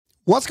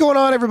What's going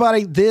on,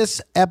 everybody?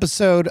 This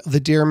episode of the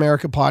Dear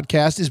America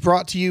podcast is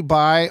brought to you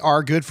by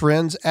our good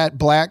friends at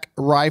Black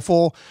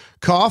Rifle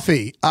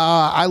Coffee.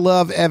 I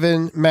love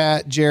Evan,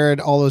 Matt, Jared,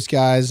 all those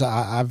guys.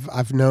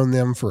 I've known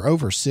them for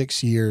over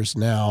 6 years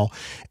now,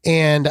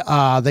 and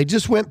they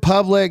just went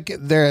public.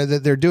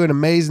 They're doing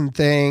amazing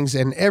things,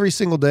 and every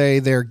single day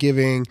they're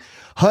giving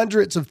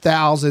hundreds of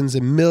thousands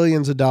and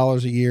millions of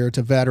dollars a year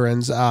to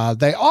veterans.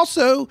 They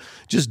also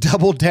just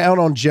doubled down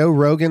on Joe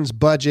Rogan's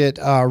budget,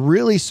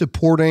 really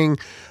supporting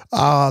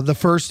the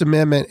First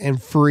Amendment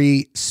and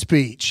free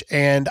speech.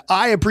 And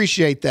I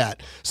appreciate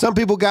that. Some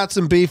people got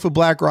some beef with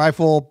Black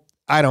Rifle.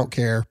 I don't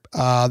care.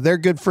 They're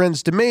good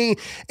friends to me.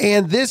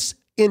 And this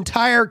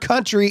entire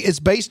country is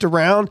based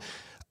around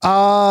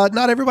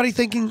not everybody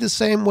thinking the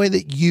same way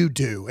that you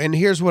do. And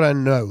here's what I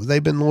know.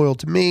 They've been loyal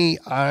to me.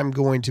 I'm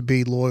going to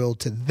be loyal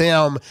to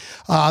them.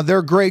 They're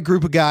a great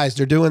group of guys.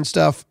 They're doing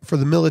stuff for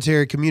the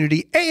military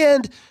community,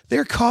 and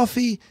their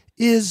coffee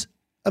is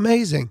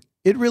amazing.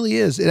 It really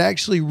is. It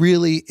actually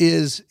really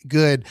is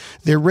good.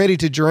 They're ready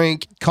to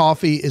drink.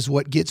 Coffee is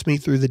what gets me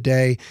through the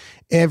day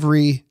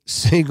every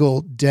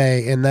single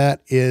day, and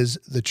that is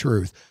the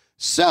truth.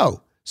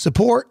 So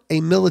support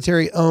a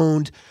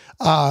military-owned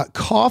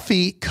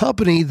coffee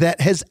company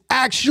that has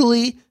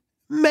actually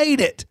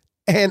made it.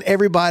 And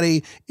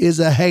everybody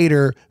is a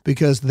hater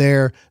because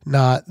they're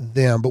not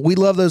them. But we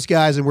love those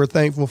guys, and we're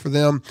thankful for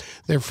them,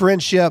 their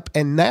friendship,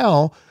 and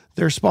now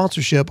their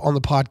sponsorship on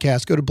the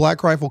podcast. Go to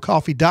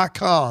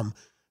blackriflecoffee.com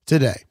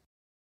today.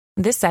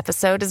 This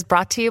episode is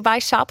brought to you by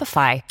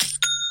Shopify.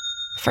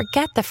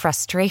 Forget the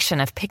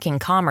frustration of picking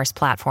commerce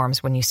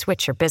platforms when you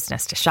switch your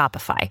business to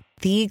Shopify,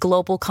 the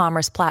global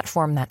commerce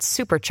platform that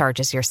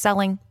supercharges your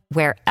selling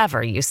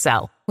wherever you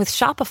sell. With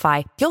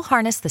Shopify, you'll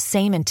harness the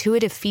same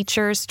intuitive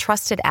features,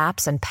 trusted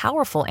apps, and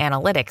powerful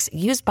analytics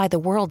used by the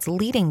world's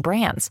leading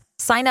brands.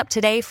 Sign up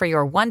today for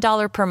your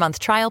 $1 per month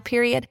trial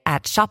period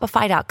at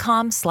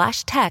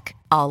shopify.com/tech,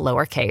 all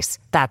lowercase.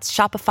 That's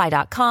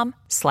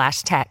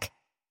shopify.com/tech.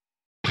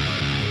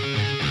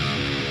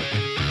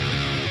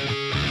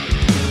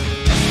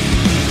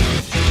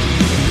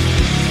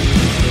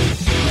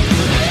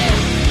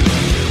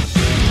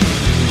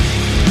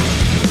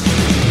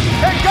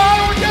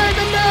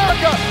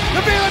 To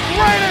be the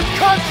greatest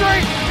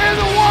country in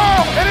the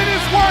world, and it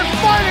is worth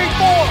fighting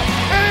for.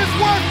 It is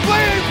worth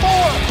bleeding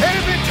for, and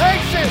if it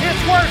takes it,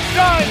 it's worth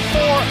dying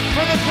for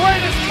the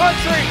greatest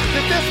country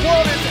that this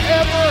world has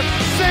ever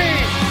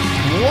seen.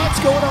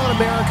 What's going on,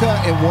 America,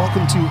 and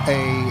welcome to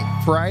a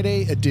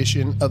Friday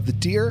edition of the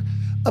Dear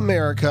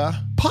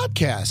America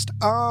podcast.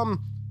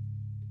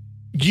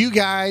 You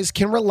guys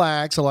can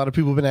relax. A lot of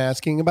people have been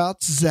asking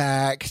about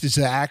Zach.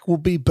 Zach will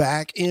be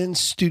back in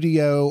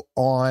studio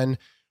on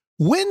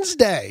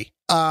Wednesday.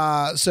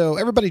 So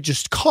everybody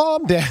just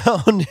calm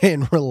down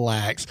and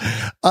relax.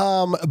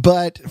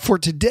 But for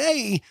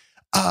today,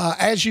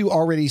 as you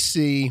already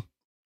see,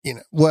 I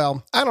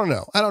don't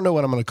know. I don't know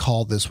what I'm going to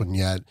call this one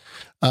yet.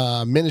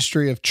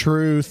 Ministry of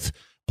Truth,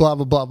 blah,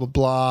 blah, blah, blah,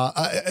 blah.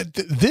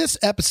 This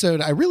episode,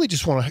 I really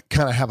just want to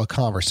kind of have a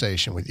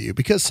conversation with you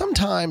because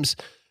sometimes,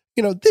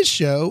 this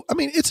show,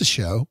 it's a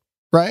show.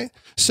 Right.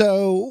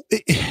 So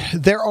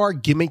there are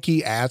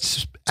gimmicky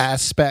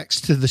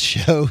aspects to the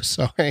show.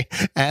 Sorry.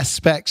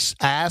 Aspects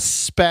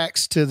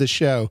to the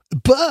show.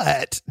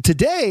 But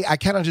today I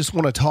kind of just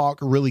want to talk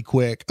really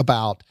quick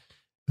about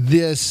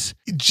this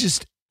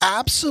just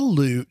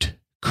absolute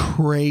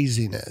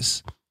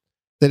craziness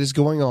that is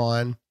going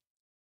on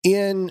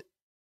in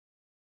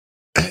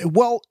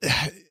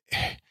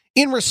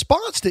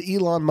response to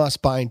Elon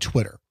Musk buying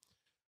Twitter.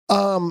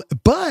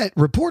 But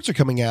reports are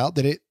coming out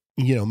that it,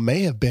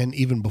 may have been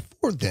even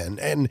before then.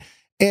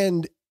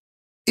 And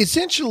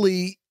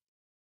essentially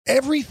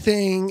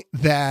everything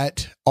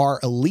that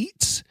our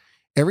elites,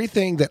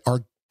 everything that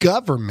our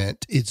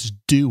government is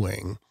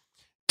doing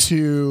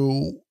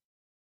to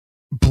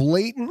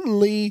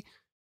blatantly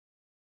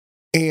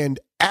and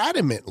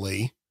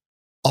adamantly,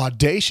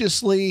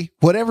 audaciously,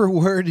 whatever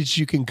word that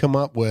you can come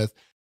up with,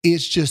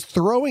 is just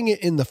throwing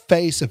it in the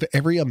face of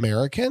every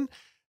American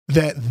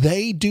that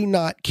they do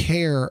not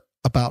care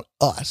about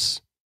us.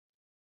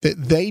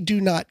 That they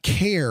do not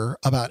care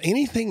about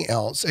anything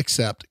else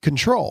except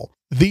control.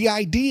 The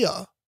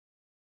idea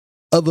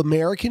of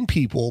American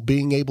people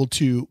being able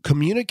to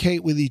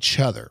communicate with each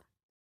other,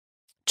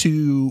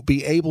 to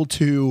be able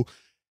to,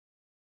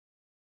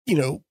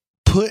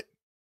 put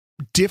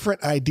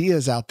different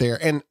ideas out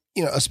there, and,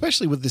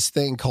 especially with this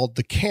thing called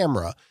the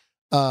camera,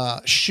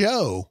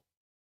 show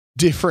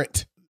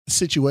different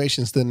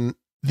situations than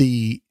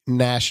the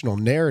national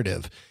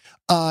narrative,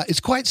 is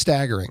quite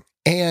staggering.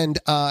 And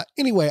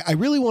anyway, I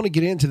really want to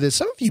get into this.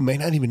 Some of you may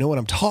not even know what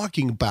I'm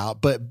talking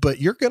about, but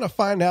you're going to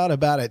find out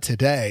about it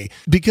today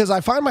because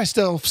I find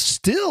myself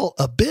still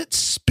a bit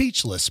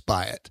speechless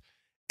by it.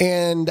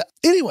 And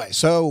anyway,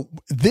 so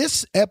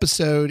this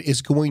episode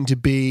is going to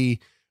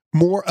be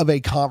more of a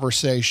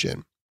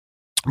conversation,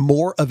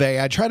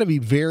 I try to be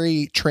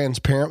very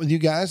transparent with you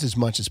guys as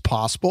much as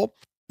possible.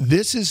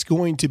 This is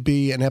going to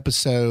be an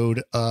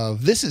episode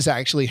of, this is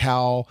actually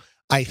how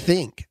I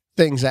think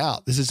things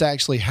out. This is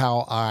actually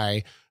how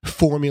I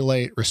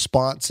formulate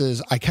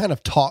responses. I kind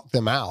of talk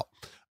them out.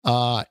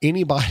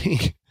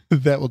 Anybody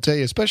that will tell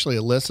you, especially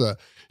Alyssa,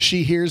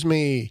 she hears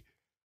me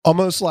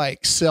almost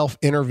like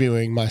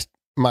self-interviewing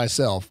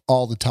myself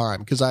all the time,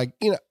 because I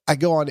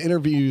go on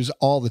interviews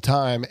all the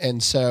time,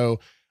 and so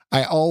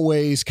I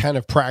always kind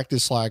of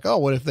practice like, oh,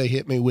 what if they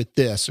hit me with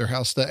this or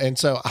how stuff, and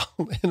so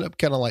I'll end up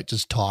kind of like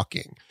just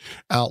talking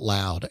out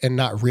loud and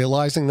not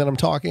realizing that I'm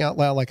talking out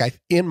loud. Like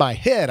in my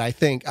head, I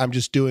think I'm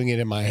just doing it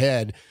in my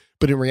head,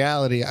 but in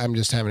reality, I'm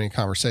just having a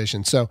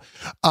conversation. So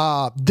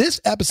this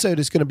episode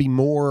is going to be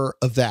more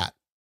of that.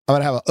 I'm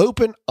going to have an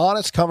open,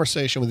 honest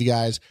conversation with you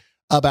guys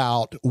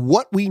about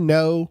what we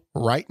know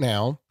right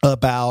now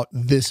about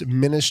this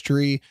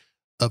ministry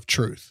of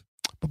truth.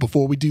 But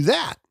before we do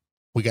that,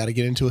 we got to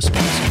get into a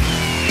sponsor.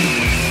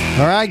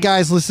 All right,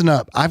 guys, listen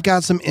up. I've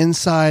got some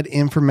inside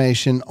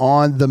information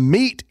on the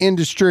meat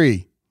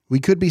industry. We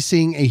could be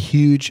seeing a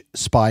huge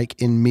spike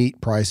in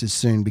meat prices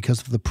soon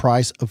because of the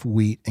price of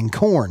wheat and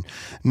corn.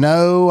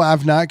 No,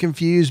 I've not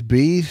confused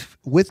beef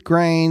with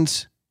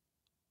grains.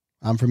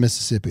 I'm from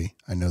Mississippi.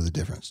 I know the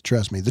difference.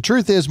 Trust me. The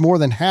truth is, more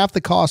than half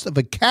the cost of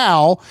a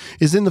cow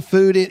is in the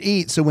food it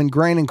eats. So when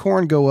grain and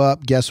corn go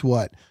up, guess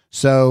what?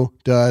 So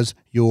does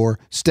your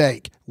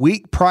steak.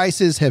 Wheat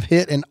prices have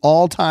hit an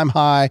all-time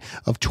high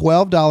of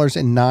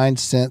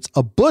 $12.09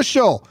 a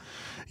bushel.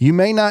 You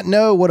may not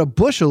know what a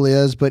bushel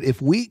is, but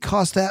if wheat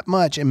costs that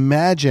much,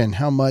 imagine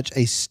how much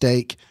a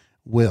steak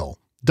will.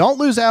 Don't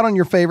lose out on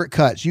your favorite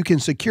cuts. You can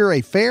secure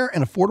a fair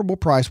and affordable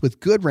price with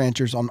Good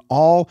Ranchers on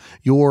all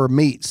your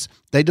meats.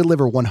 They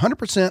deliver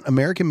 100%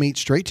 American meat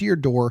straight to your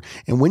door,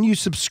 and when you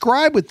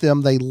subscribe with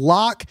them, they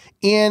lock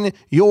in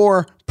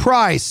your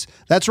price.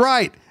 That's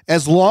right.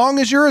 As long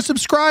as you're a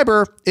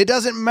subscriber, it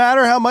doesn't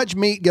matter how much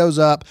meat goes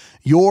up.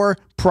 Your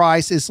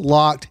price is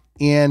locked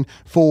in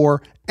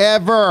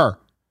forever.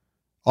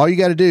 All you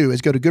got to do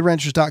is go to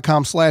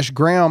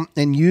goodranchers.com/Graham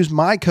and use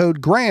my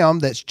code Graham,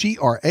 that's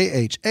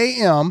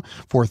GRAHAM,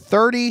 for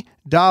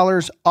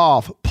 $30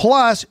 off.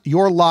 Plus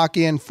your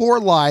lock-in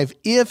for life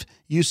if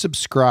you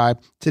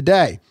subscribe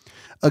today.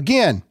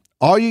 Again,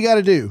 all you got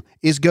to do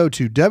is go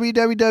to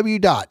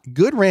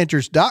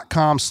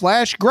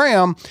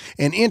www.goodranchers.com/Graham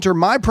and enter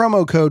my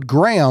promo code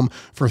Graham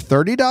for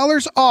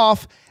 $30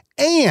 off.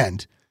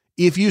 And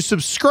if you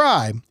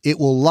subscribe, it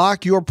will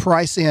lock your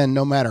price in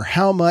no matter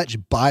how much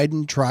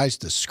Biden tries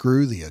to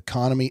screw the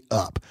economy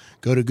up.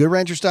 Go to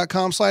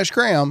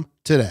goodranchers.com/Graham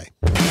today.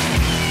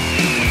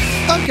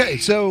 Okay,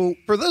 so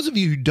for those of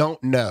you who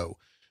don't know,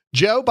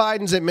 Joe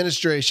Biden's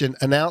administration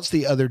announced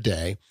the other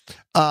day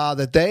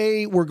that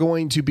they were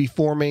going to be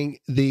forming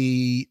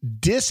the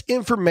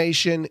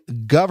Disinformation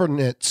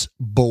Governance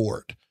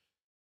Board.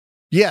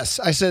 Yes,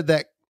 I said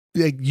that.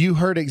 You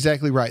heard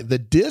exactly right. The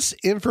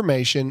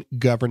Disinformation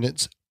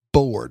Governance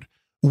Board,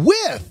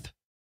 with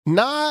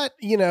not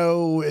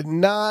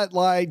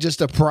like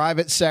just a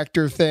private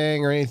sector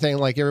thing or anything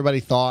like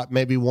everybody thought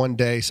maybe one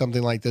day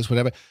something like this would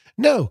happen.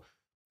 No,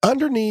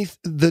 underneath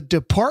the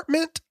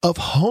Department of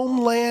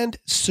Homeland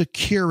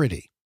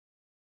Security.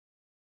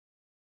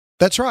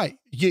 That's right.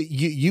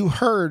 You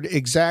heard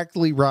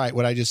exactly right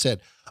what I just said.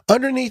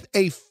 Underneath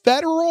a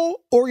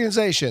federal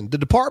organization, the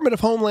Department of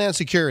Homeland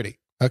Security.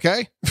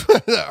 Okay.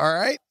 All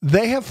right.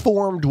 They have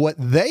formed what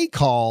they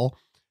call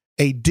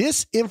a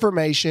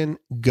Disinformation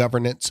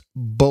Governance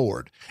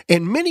Board.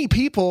 And many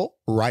people,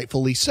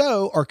 rightfully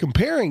so, are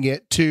comparing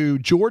it to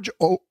George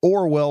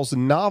Orwell's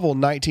novel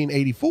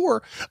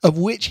 1984, of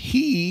which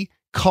he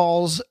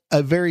calls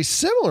a very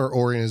similar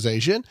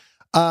organization,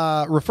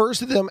 refers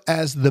to them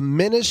as the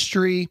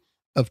Ministry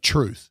of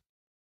Truth.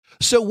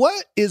 So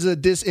what is a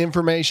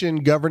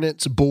Disinformation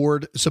Governance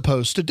Board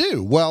supposed to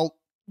do? Well,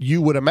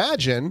 you would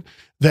imagine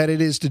that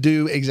it is to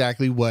do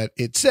exactly what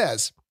it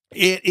says.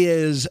 It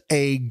is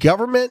a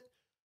government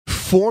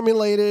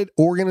formulated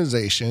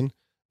organization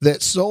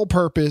that sole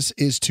purpose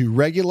is to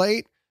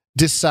regulate,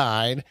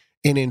 decide,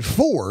 and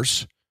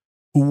enforce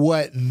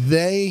what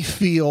they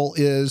feel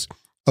is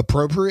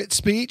appropriate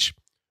speech,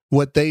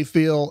 what they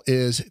feel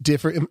is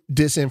different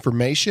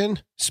disinformation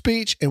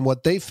speech, and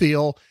what they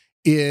feel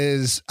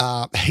is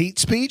hate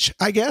speech,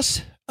 I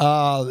guess.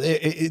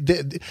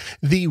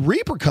 The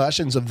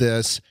repercussions of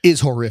this is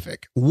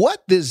horrific.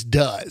 What this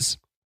does,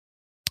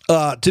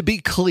 to be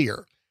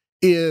clear,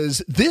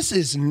 is this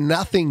is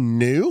nothing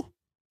new.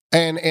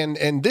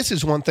 And this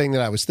is one thing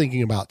that I was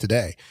thinking about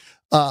today.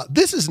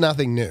 This is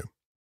nothing new.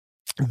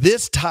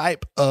 This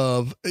type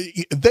of,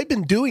 they've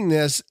been doing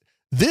this.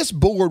 This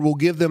board will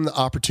give them the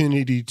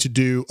opportunity to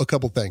do a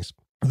couple things.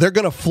 They're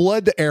going to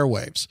flood the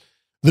airwaves,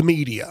 the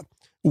media,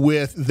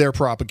 with their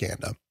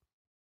propaganda.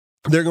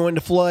 They're going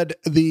to flood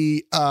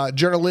the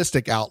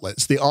journalistic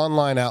outlets, the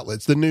online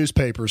outlets, the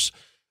newspapers,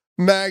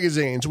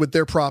 magazines with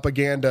their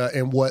propaganda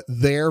and what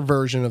their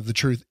version of the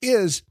truth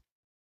is.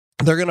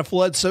 They're going to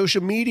flood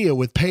social media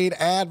with paid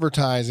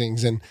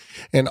advertisings and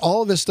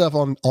all of this stuff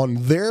on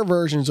their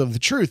versions of the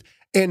truth.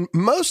 And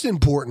most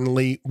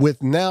importantly,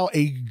 with now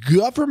a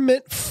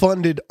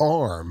government-funded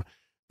arm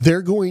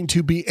they're going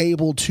to be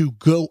able to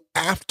go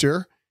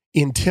after,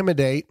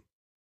 intimidate,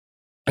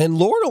 and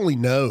Lord only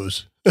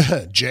knows,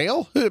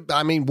 jail?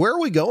 I mean, where are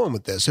we going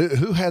with this?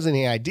 Who has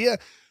any idea?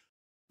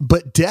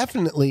 But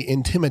definitely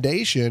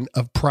intimidation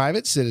of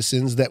private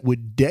citizens that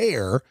would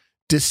dare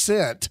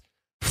dissent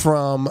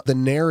from the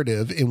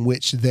narrative in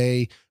which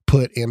they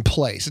put in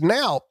place.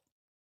 Now,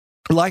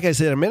 like I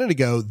said a minute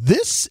ago,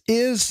 this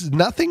is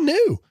nothing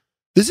new.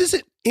 This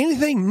isn't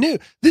anything new.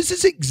 This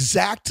is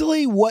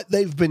exactly what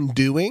they've been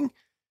doing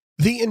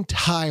the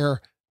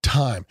entire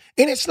time.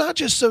 And it's not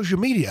just social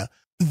media.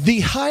 The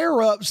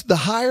higher ups, the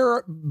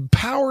higher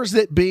powers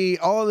that be,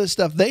 all of this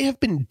stuff, they have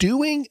been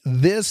doing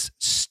this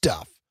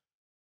stuff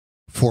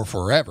for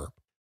forever.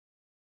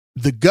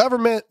 The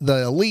government,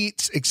 the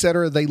elites,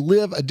 etc., they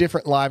live a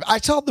different life. I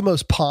saw the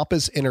most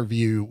pompous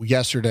interview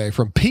yesterday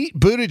from Pete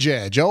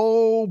Buttigieg,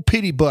 old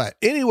Petey Butt.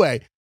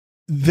 Anyway,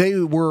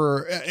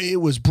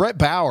 it was Brett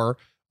Bauer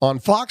on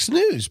Fox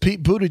News.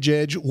 Pete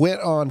Buttigieg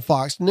went on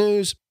Fox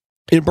News,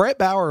 and Brett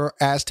Bauer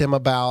asked him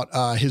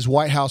about his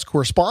White House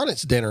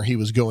Correspondents' Dinner he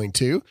was going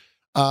to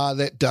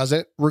that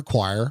doesn't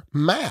require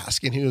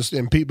mask.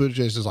 And Pete Buttigieg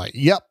is like,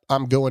 yep,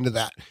 I'm going to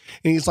that.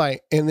 And he's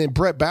like, and then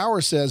Brett Bauer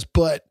says,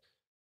 but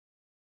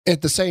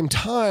at the same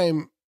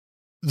time,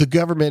 the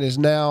government is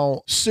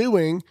now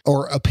suing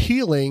or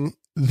appealing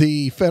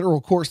the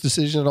federal court's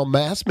decision on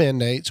mask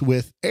mandates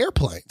with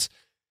airplanes.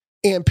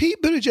 And Pete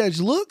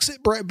Buttigieg looks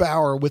at Brett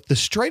Bauer with the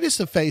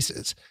straightest of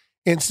faces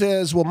and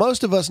says, well,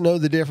 most of us know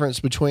the difference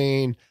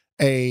between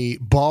a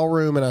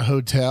ballroom in a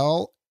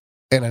hotel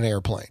and an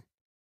airplane.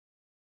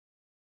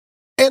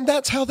 And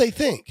that's how they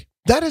think.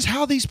 That is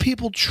how these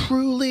people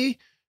truly,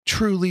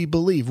 truly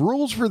believe.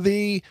 Rules for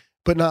thee,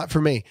 but not for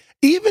me.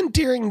 Even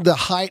during the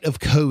height of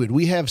COVID,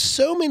 we have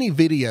so many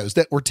videos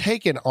that were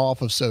taken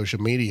off of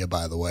social media,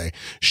 by the way,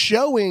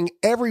 showing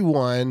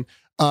everyone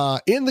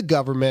in the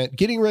government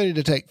getting ready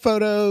to take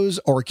photos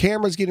or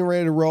cameras getting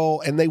ready to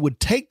roll, and they would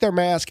take their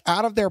mask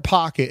out of their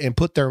pocket and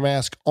put their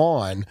mask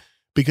on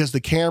because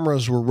the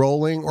cameras were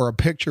rolling or a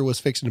picture was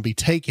fixing to be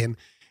taken.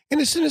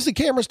 And as soon as the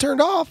cameras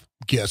turned off,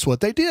 guess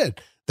what they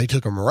did? They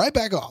took them right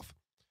back off.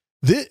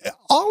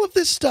 All of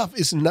this stuff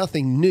is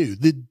nothing new.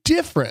 The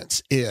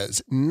difference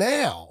is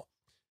now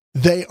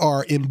they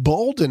are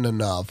emboldened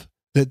enough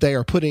that they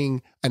are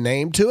putting a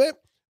name to it.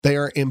 They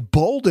are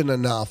emboldened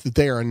enough that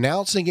they are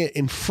announcing it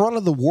in front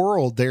of the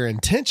world, their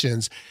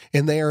intentions,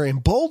 and they are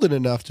emboldened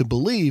enough to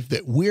believe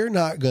that we're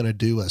not going to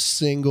do a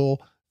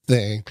single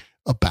thing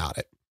about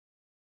it.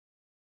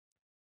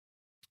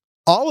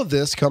 All of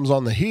this comes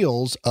on the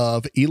heels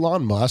of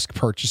Elon Musk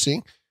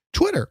purchasing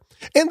Twitter.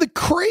 And the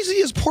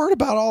craziest part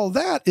about all of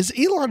that is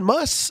Elon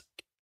Musk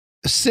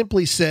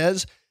simply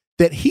says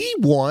that he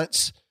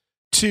wants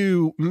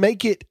to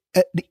make it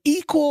an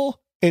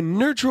equal and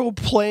neutral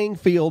playing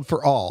field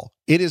for all.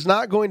 It is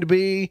not going to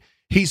be,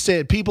 he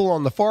said, people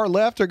on the far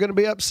left are going to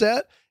be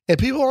upset and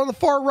people on the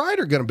far right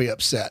are going to be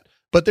upset.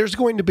 But there's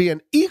going to be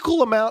an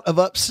equal amount of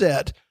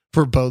upset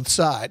for both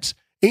sides.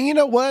 And you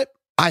know what?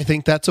 I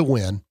think that's a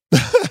win.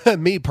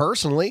 Me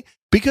personally,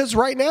 because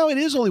right now it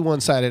is only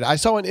one-sided. I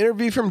saw an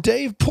interview from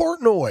Dave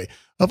Portnoy,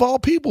 of all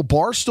people,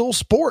 Barstool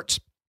Sports.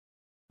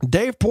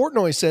 Dave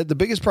Portnoy said the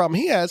biggest problem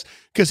he has,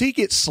 because he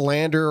gets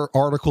slander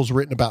articles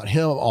written about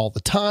him all the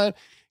time,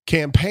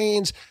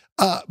 campaigns.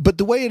 But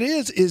the way it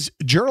is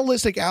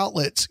journalistic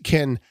outlets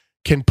can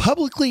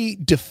publicly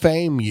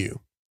defame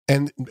you.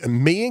 And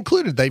me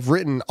included. They've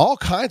written all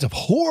kinds of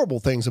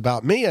horrible things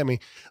about me. I mean,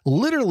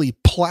 literally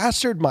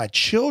plastered my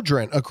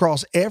children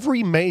across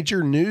every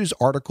major news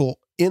article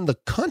in the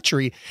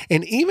country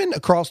and even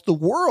across the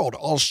world,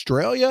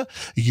 Australia,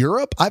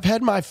 Europe. I've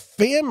had my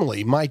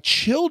family, my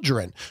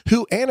children,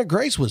 who Anna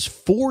Grace was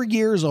 4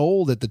 years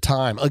old at the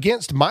time,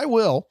 against my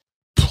will,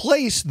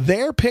 place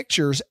their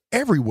pictures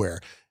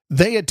everywhere.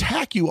 They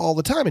attack you all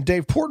the time. And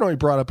Dave Portnoy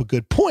brought up a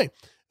good point.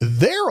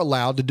 They're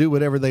allowed to do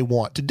whatever they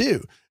want to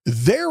do.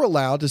 They're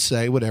allowed to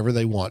say whatever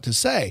they want to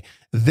say.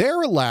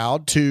 They're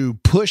allowed to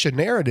push a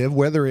narrative,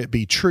 whether it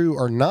be true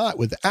or not,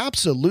 with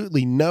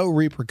absolutely no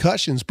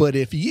repercussions. But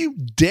if you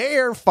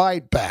dare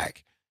fight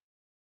back,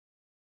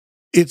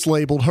 it's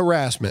labeled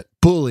harassment,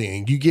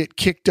 bullying. You get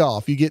kicked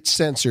off, you get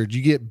censored,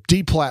 you get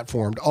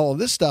deplatformed, all of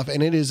this stuff.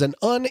 And it is an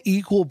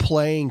unequal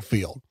playing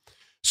field.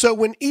 So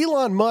when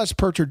Elon Musk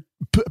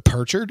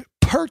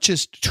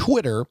purchased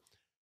Twitter,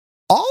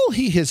 all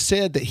he has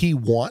said that he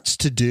wants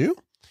to do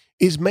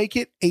is make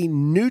it a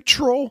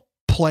neutral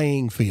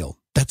playing field.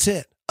 That's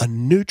it. A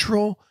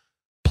neutral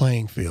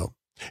playing field.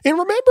 And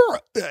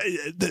remember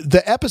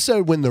the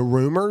episode when the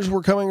rumors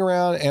were coming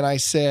around and I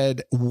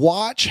said,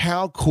 watch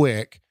how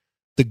quick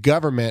the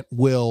government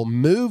will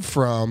move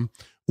from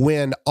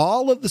when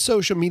all of the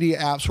social media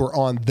apps were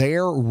on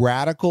their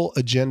radical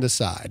agenda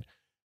side.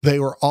 They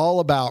were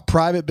all about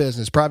private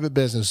business.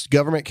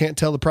 Government can't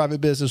tell the private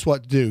business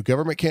what to do.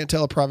 Government can't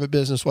tell a private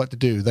business what to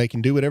do. They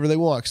can do whatever they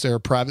want because they're a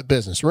private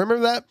business. Remember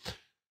that?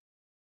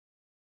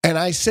 And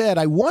I said,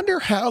 I wonder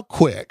how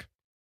quick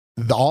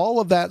all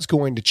of that's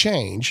going to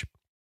change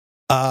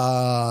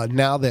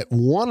now that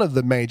one of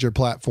the major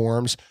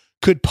platforms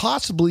could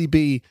possibly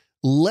be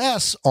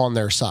less on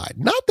their side.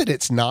 Not that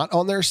it's not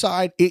on their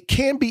side. It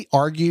can be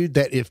argued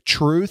that if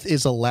truth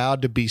is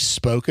allowed to be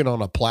spoken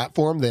on a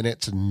platform, then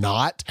it's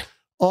not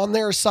on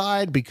their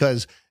side,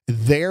 because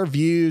their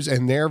views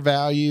and their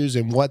values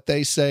and what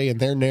they say and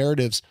their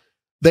narratives,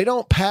 they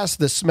don't pass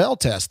the smell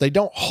test. They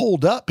don't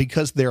hold up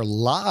because they're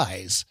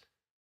lies.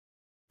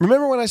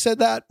 Remember when I said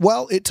that?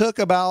 Well, it took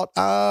about,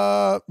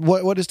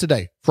 what is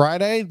today?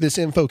 Friday? This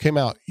info came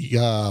out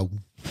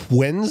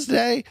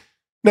Wednesday?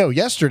 No,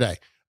 yesterday.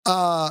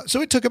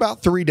 So it took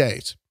about 3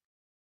 days.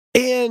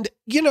 And,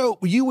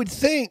 you would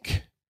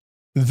think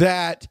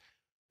that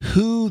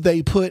who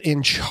they put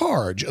in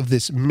charge of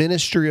this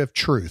ministry of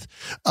truth,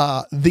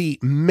 the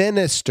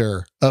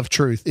minister of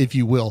truth, if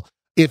you will,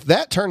 if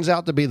that turns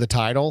out to be the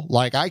title,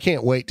 like, I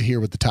can't wait to hear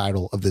what the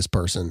title of this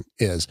person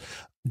is.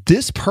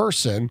 This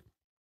person,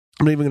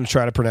 I'm not even going to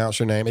try to pronounce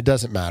her name. It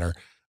doesn't matter.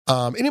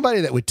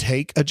 Anybody that would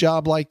take a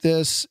job like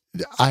this,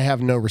 I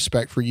have no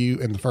respect for you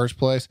in the first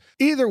place.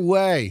 Either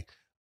way,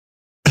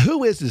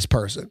 who is this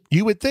person?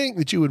 You would think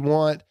that you would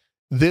want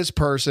this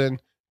person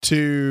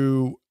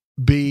to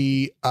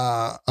be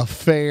a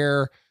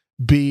fair,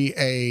 be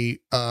a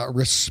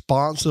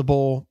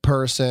responsible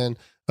person,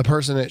 a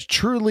person that's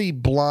truly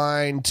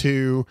blind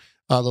to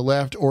the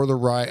left or the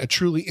right, a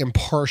truly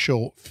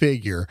impartial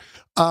figure.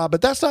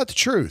 But that's not the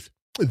truth.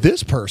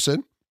 This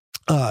person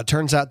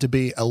turns out to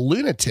be a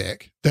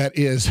lunatic that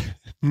is,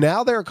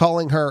 now they're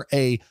calling her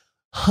a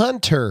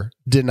hunter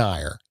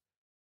denier.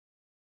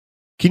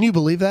 Can you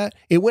believe that?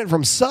 It went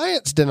from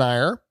science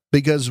denier,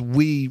 because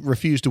we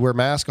refuse to wear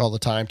masks all the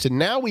time, to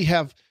now we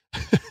have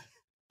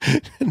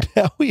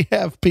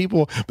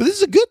people, but this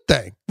is a good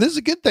thing. This is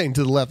a good thing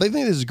to the left. They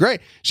think this is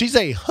great. She's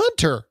a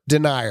hunter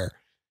denier.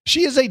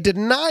 She is a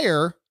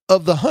denier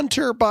of the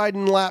Hunter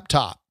Biden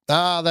laptop.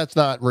 That's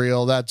not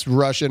real. That's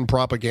Russian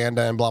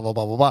propaganda and blah, blah,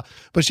 blah, blah, blah.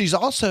 But she's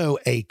also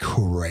a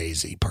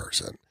crazy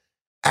person.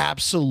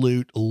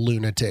 Absolute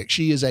lunatic.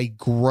 She is a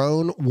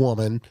grown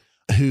woman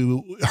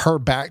who, her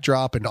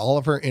backdrop and all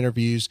of her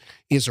interviews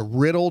is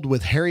riddled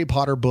with Harry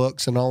Potter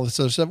books and all this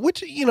other stuff,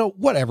 which,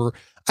 whatever.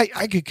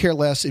 I could care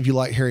less if you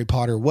like Harry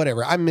Potter,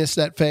 whatever. I miss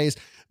that phase.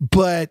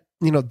 But,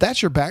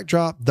 that's your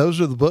backdrop. Those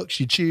are the books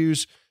you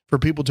choose for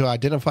people to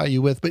identify you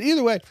with. But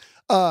either way,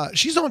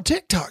 she's on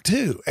TikTok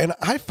too. And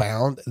I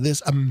found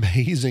this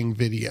amazing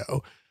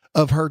video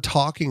of her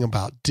talking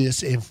about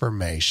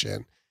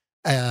disinformation.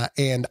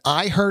 And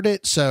I heard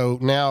it. So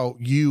now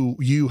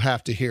you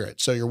have to hear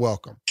it. So you're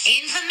welcome.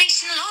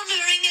 Information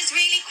laundering is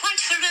really quite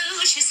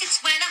ferocious.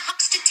 It's when a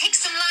huckster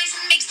takes some lies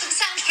and makes them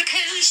sound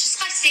precocious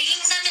by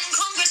saying them in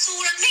Congress or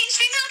a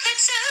mainstream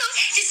outlet. So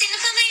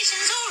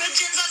disinformation's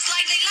origins are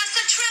slightly less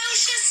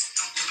atrocious.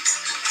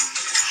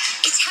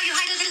 It's how you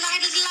hide a little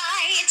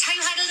lie. It's how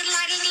you hide a little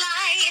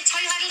lie. It's how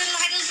you hide a little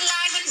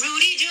lie. When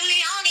Rudy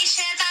Giuliani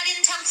shared that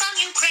intel from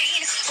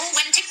Ukraine, or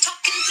when TikTok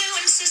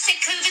influencers say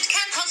COVID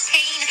can cause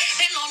pain,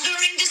 they're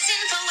laundering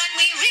disinfo, and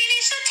we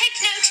really should take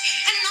note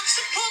and not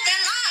support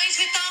their lies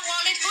with our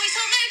wallet, voice,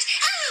 or vote.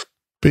 Oh!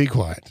 Be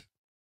quiet.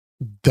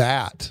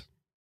 That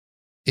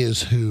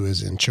is who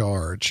is in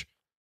charge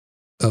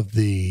of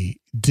the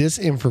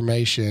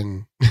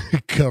Disinformation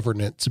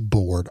Governance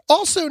Board,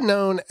 also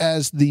known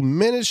as the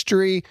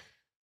Ministry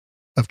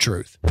of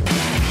Truth.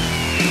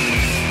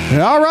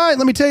 All right,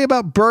 let me tell you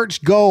about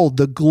Birch Gold.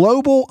 The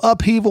global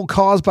upheaval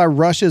caused by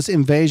Russia's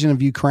invasion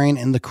of Ukraine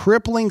and the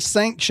crippling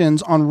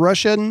sanctions on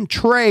Russian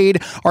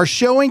trade are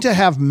showing to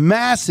have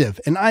massive,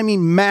 and I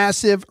mean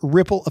massive,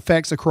 ripple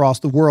effects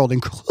across the world,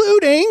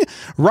 including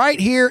right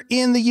here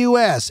in the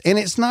U.S. And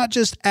it's not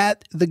just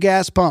at the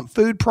gas pump.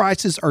 Food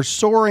prices are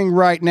soaring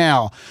right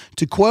now.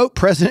 To quote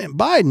President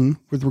Biden,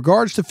 with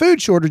regards to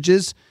food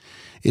shortages,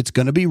 it's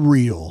going to be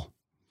real.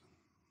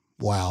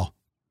 Wow.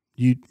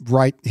 He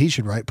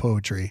should write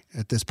poetry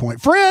at this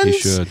point.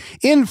 Friends,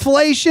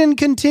 inflation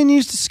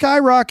continues to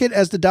skyrocket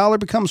as the dollar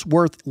becomes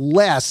worth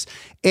less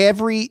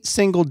every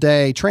single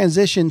day.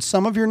 Transition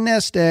some of your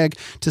nest egg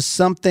to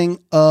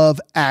something of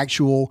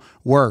actual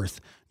worth.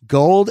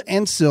 Gold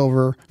and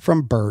silver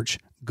from Birch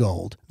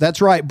Gold.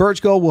 That's right.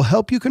 Birch Gold will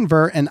help you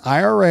convert an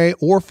IRA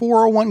or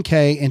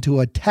 401k into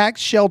a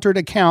tax-sheltered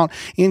account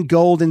in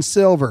gold and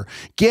silver.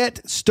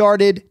 Get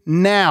started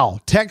now.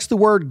 Text the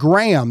word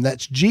Graham,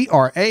 that's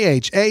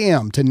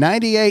Graham, to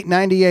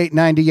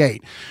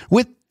 989898.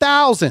 With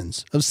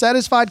thousands of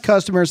satisfied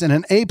customers and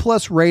an A+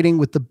 rating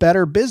with the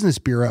Better Business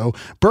Bureau,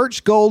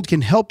 Birch Gold can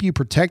help you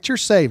protect your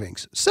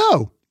savings.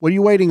 So, what are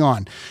you waiting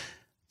on?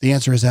 The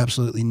answer is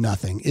absolutely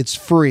nothing. It's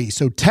free.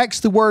 So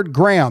text the word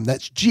Graham,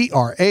 that's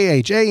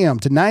Graham,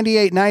 to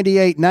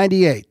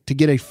 989898 to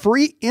get a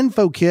free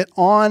info kit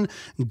on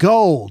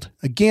gold.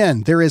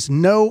 Again, there is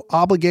no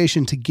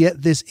obligation to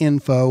get this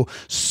info.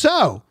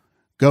 So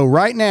go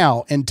right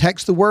now and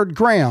text the word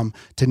Graham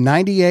to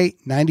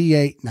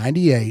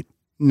 989898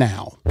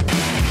 now.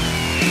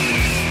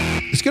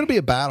 It's going to be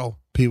a battle,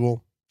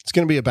 people. It's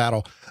going to be a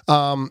battle.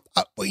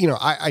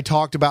 I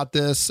talked about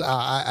this.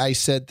 I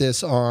said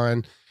this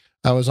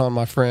I was on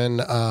my friend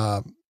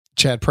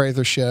Chad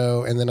Prather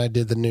show, and then I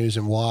did the News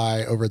and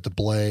Why over at the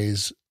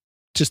Blaze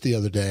just the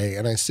other day.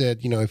 And I said,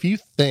 if you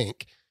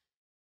think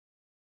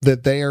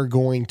that they are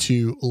going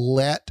to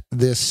let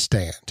this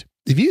stand,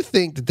 if you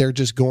think that they're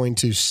just going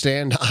to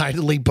stand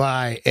idly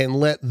by and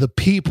let the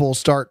people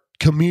start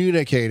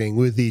communicating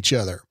with each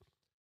other,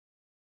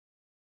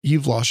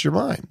 you've lost your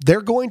mind. They're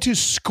going to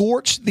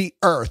scorch the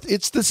earth.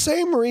 It's the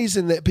same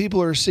reason that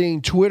people are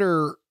seeing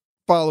Twitter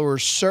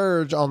followers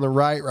surge on the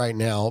right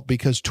now,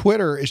 because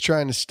Twitter is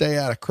trying to stay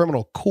out of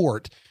criminal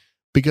court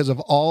because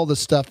of all the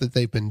stuff that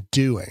they've been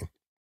doing.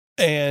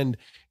 And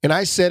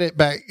I said it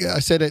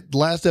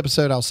last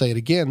episode, I'll say it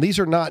again. These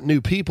are not new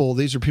people.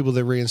 These are people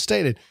that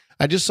reinstated.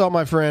 I just saw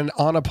my friend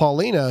Anna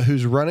Paulina,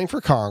 who's running for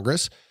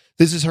Congress.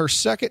 This is her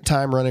second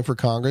time running for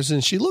Congress,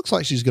 and she looks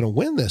like she's going to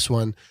win this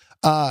one.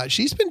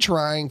 She's been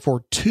trying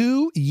for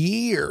 2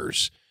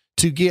 years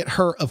to get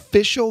her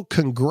official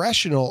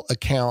congressional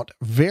account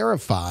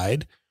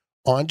verified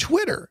on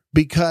Twitter,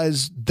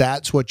 because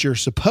that's what you're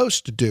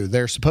supposed to do.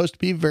 They're supposed to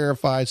be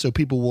verified so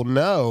people will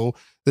know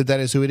that that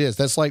is who it is.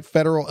 That's like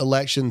federal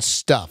election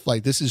stuff.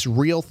 Like, this is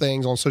real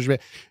things on social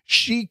media.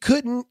 She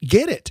couldn't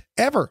get it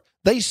ever.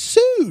 They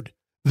sued.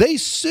 They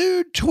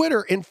sued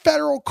Twitter in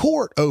federal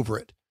court over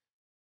it.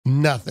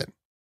 Nothing.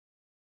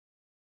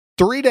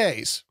 3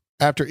 days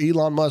after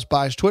Elon Musk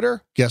buys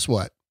Twitter, guess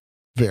what?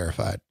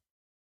 Verified.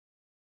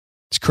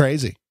 It's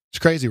crazy. It's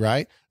crazy,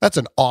 right? That's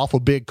an awful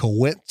big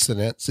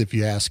coincidence, if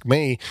you ask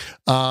me.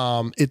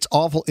 It's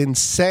awful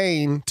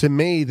insane to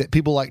me that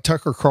people like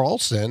Tucker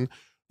Carlson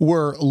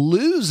were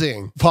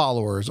losing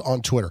followers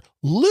on Twitter,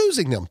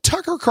 losing them.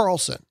 Tucker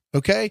Carlson,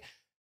 okay,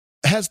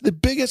 has the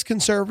biggest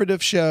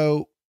conservative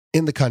show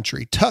in the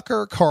country.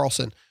 Tucker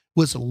Carlson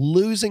was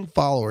losing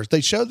followers.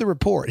 They showed the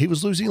report. He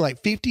was losing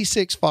like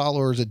 56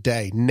 followers a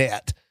day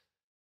net.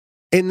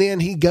 And then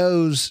he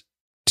goes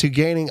to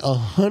gaining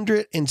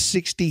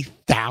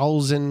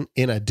 160,000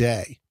 in a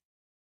day.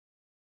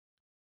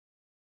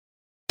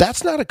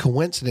 That's not a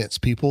coincidence,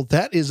 people.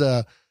 That is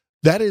a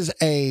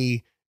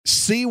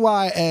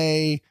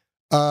CYA.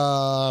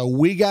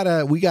 We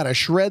gotta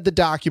shred the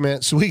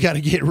documents. We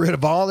gotta get rid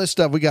of all this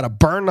stuff. We gotta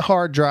burn the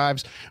hard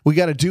drives. We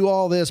gotta do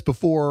all this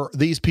before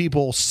these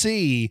people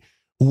see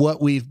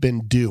what we've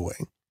been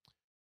doing.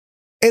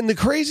 And the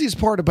craziest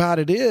part about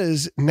it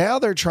is now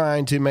they're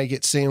trying to make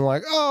it seem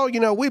like,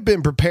 we've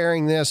been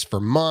preparing this for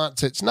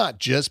months. It's not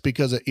just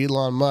because of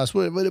Elon Musk.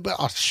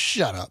 Oh,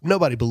 shut up.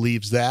 Nobody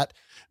believes that.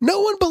 No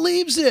one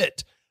believes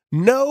it.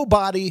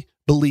 Nobody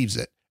believes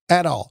it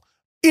at all.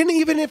 And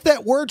even if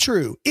that were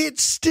true,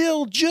 it's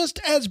still just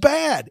as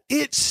bad.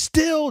 It's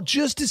still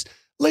just as,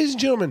 ladies and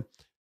gentlemen,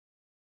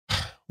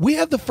 we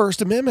have the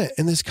First Amendment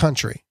in this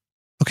country.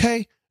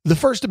 Okay? The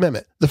First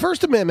Amendment,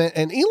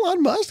 and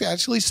Elon Musk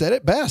actually said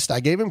it best. I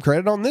gave him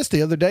credit on this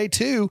the other day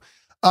too.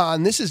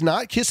 And this is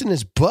not kissing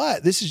his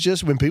butt. This is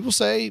just when people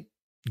say,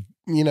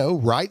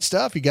 right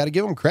stuff, you got to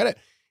give them credit.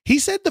 He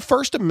said the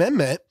First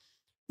Amendment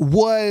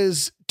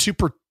was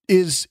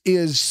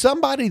is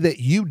somebody that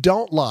you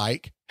don't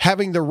like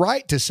having the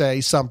right to say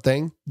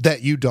something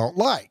that you don't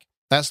like.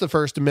 That's the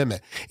First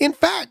Amendment. In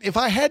fact, if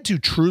I had to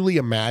truly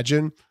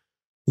imagine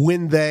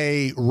when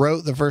they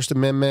wrote the First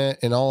Amendment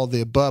and all of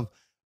the above,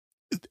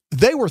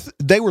 they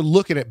were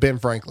looking at Ben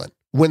Franklin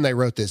when they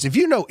wrote this. If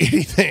you know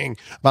anything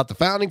about the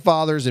founding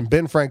fathers and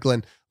Ben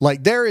Franklin,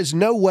 like, there is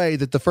no way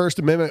that the First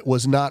Amendment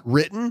was not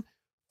written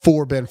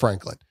for Ben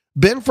Franklin.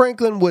 Ben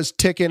Franklin was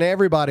ticking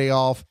everybody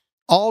off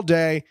all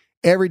day,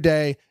 every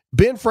day.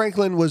 Ben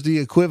Franklin was the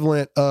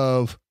equivalent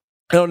of,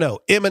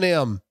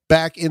 Eminem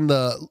back in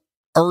the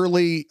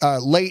late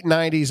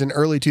 90s and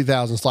early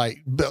 2000s.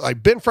 Like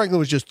Ben Franklin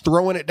was just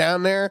throwing it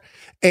down there.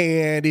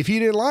 And if you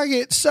didn't like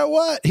it, so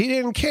what? He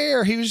didn't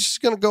care. He was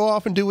just going to go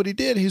off and do what he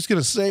did. He was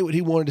going to say what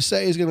he wanted to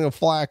say. He's going to go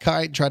fly a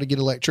kite and try to get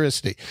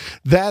electricity.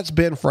 That's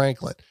Ben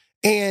Franklin.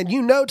 And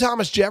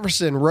Thomas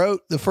Jefferson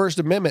wrote the First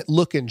Amendment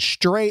looking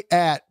straight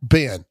at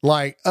Ben.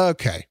 Like,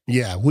 okay,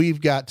 yeah,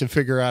 we've got to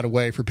figure out a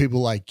way for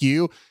people like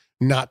you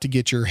not to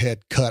get your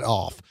head cut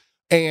off.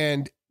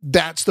 And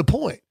that's the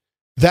point.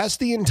 That's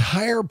the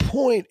entire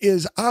point,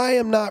 is I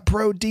am not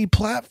pro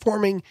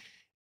deplatforming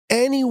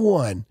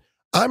anyone.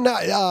 I'm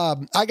not,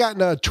 I got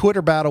in a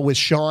Twitter battle with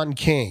Sean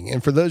King.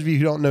 And for those of you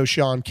who don't know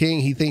Sean King,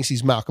 he thinks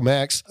he's Malcolm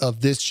X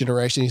of this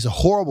generation. He's a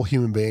horrible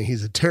human being.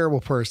 He's a terrible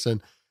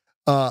person.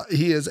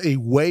 He is a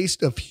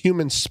waste of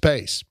human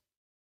space.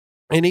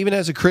 And even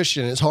as a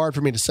Christian, it's hard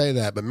for me to say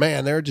that, but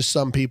man, there are just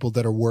some people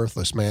that are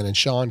worthless, man. And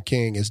Sean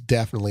King is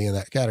definitely in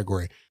that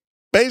category.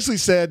 Basically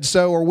said,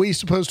 so are we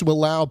supposed to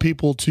allow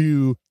people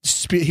to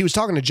speak? He was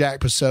talking to Jack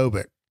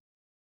Posobiec,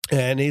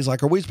 and he's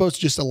like, are we supposed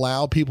to just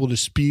allow people to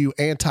spew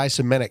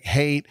anti-Semitic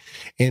hate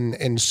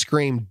and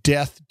scream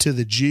death to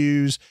the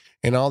Jews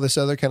and all this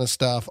other kind of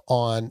stuff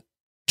on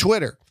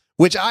Twitter?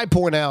 Which I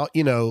point out,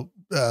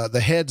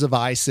 the heads of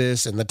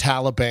ISIS and the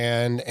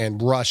Taliban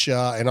and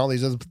Russia and all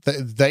these other,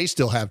 they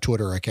still have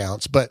Twitter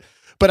accounts, but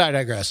I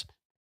digress.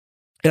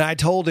 And I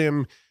told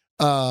him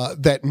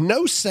that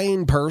no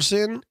sane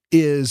person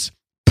is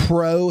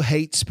pro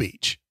hate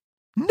speech.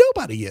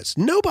 Nobody is.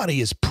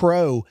 Nobody is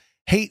pro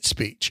hate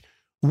speech.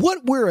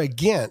 What we're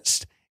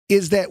against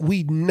is that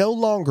we no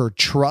longer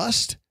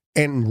trust,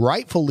 and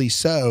rightfully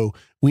so,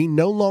 we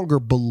no longer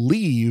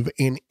believe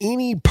in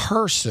any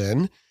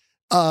person's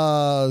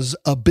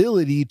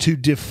ability to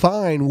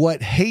define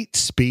what hate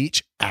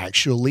speech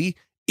actually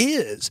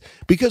is.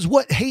 Because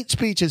what hate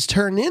speech has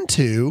turned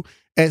into,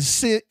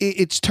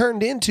 it's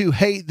turned into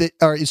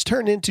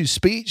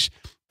speech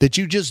that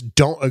you just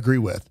don't agree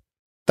with.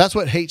 That's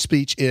what hate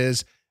speech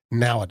is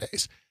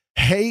nowadays.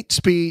 Hate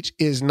speech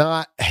is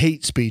not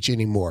hate speech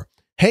anymore.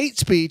 Hate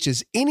speech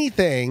is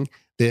anything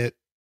that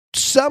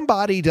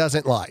somebody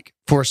doesn't like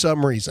for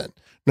some reason,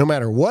 no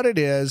matter what it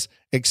is,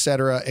 et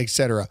cetera, et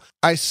cetera.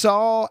 I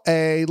saw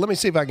let me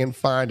see if I can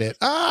find it.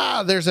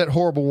 There's that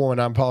horrible woman.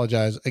 I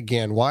apologize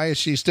again. Why is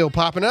she still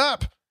popping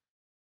up?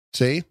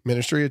 See,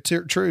 Ministry of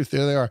Truth.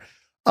 There they are.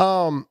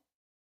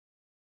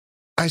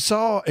 I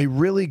saw a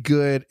really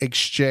good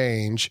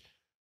exchange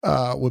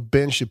with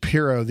Ben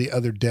Shapiro the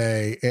other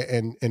day,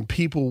 and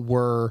people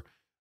were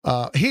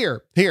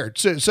here.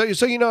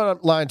 So you know what I'm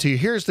lying to you.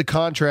 Here's the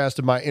contrast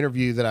of my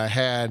interview that I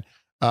had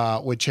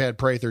with Chad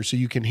Prather, so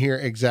you can hear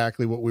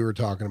exactly what we were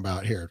talking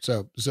about here.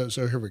 So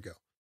here we go.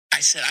 I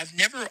said I've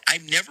never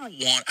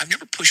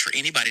pushed for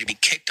anybody to be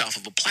kicked off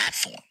of a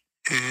platform.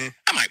 Mm-hmm.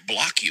 I might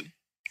block you.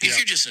 If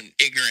you're just an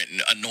ignorant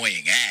and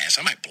annoying ass,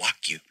 I might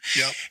block you.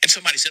 Yep. And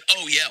somebody said,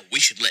 oh, yeah, we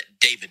should let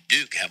David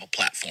Duke have a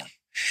platform.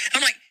 And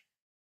I'm like,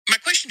 my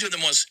question to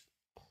them was,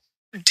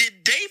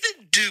 did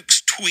David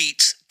Duke's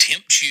tweets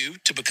tempt you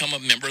to become a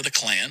member of the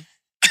Klan?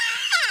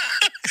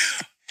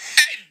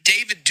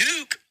 David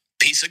Duke,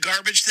 piece of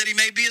garbage that he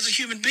may be as a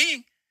human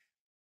being,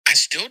 I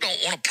still don't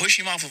want to push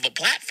him off of a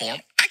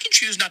platform. I can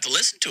choose not to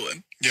listen to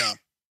him. Yeah.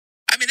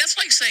 I mean, that's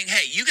like saying,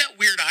 hey, you got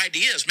weird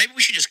ideas. Maybe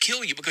we should just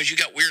kill you because you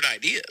got weird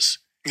ideas.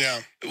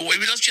 Yeah.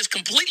 Let's just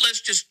carry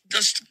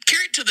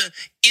it to the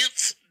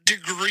nth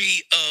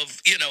degree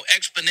of,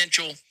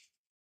 exponential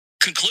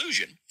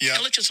conclusion. Yeah.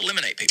 And let's just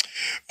eliminate people.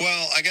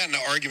 Well, I got in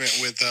an argument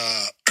with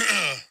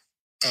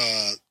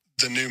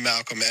the new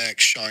Malcolm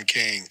X, Sean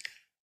King.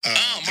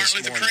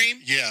 Martin Luther Cream?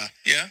 Yeah.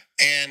 Yeah.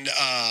 And,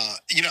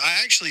 I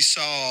actually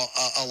saw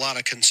a lot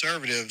of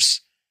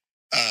conservatives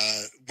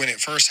when it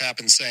first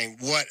happened saying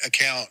what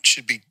account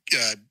should be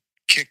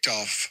kicked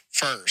off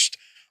first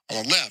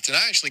on the left. And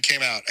I actually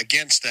came out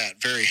against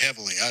that very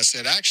heavily. I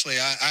said, actually,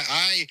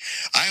 I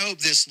hope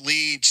this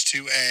leads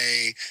to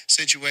a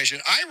situation.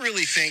 I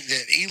really think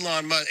that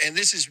Elon Musk, and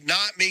this is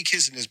not me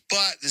kissing his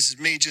butt, this is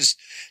me just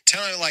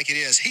telling it like it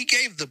is. He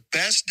gave the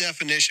best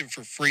definition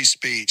for free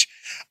speech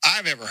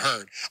I've ever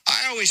heard.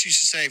 I always used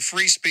to say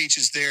free speech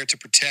is there to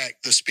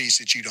protect the speech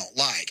that you don't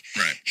like.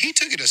 Right. He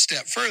took it a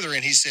step further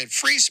and he said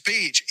free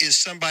speech is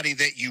somebody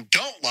that you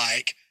don't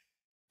like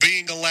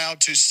being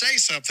allowed to say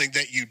something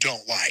that you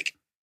don't like.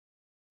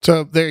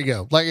 So there you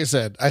go. Like I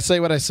said, I say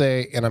what I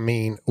say, and I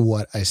mean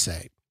what I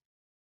say.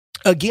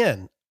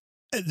 Again,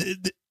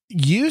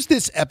 use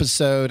this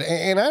episode,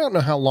 and I don't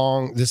know how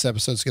long this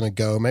episode's going to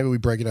go. Maybe we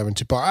break it up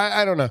into two parts.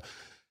 I don't know.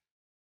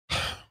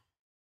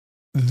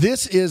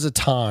 This is a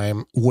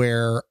time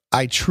where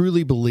I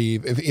truly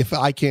believe, if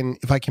I can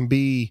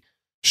be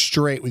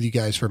straight with you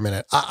guys for a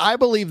minute, I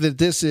believe that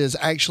this is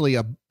actually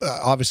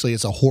obviously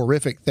it's a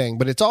horrific thing,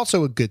 but it's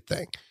also a good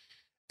thing.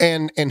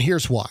 And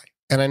here's why.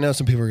 And I know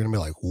some people are going to be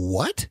like,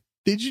 what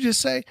did you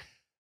just say?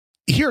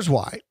 Here's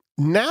why.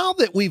 Now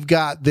that we've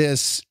got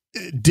this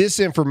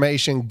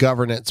disinformation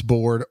governance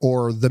board,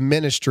 or the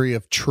Ministry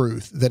of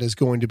Truth, that is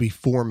going to be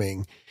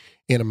forming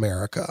in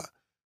America,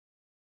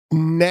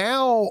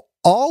 now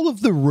all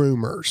of the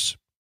rumors,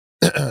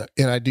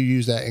 and I do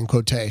use that in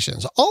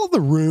quotations, all of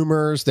the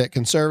rumors that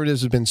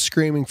conservatives have been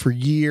screaming for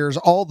years,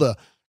 all the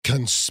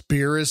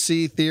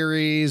conspiracy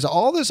theories,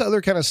 all this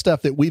other kind of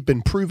stuff that we've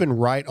been proven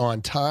right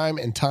on time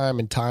and time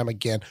and time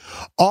again,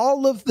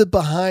 all of the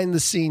behind the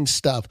scenes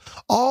stuff,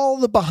 all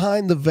the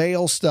behind the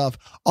veil stuff,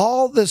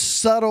 all the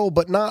subtle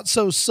but not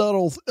so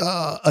subtle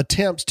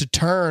attempts to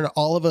turn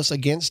all of us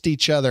against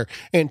each other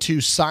and to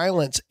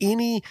silence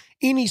any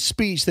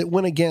speech that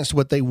went against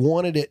what they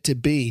wanted it to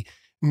be.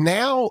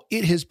 Now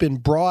it has been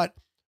brought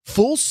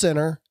full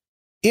center,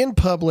 in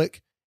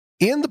public,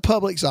 in the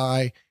public's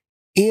eye,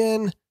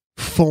 in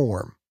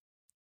form.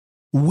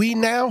 We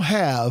now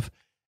have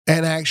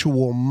an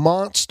actual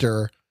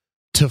monster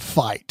to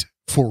fight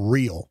for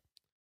real.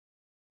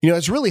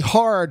 It's really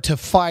hard to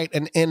fight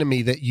an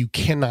enemy that you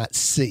cannot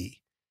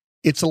see.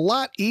 It's a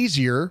lot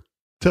easier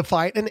to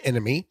fight an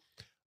enemy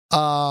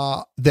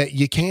that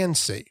you can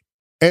see.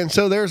 And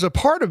so there's a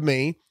part of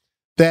me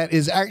that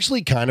is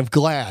actually kind of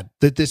glad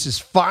that this has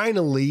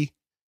finally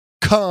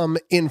come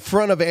in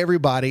front of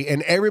everybody,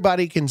 and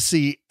everybody can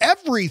see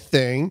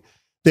everything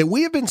that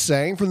we have been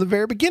saying from the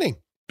very beginning,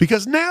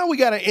 because now we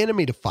got an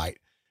enemy to fight.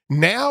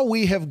 Now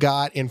we have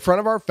got in front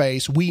of our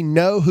face, we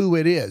know who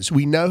it is.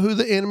 We know who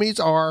the enemies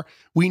are.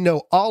 We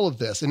know all of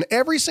this. And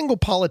every single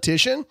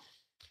politician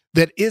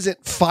that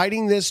isn't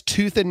fighting this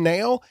tooth and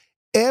nail,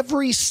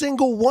 every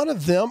single one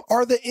of them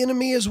are the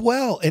enemy as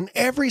well. And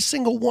every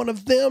single one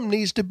of them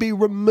needs to be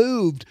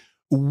removed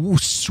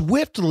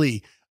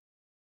swiftly,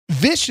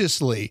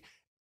 viciously,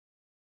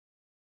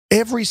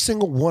 every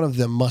single one of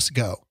them must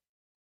go.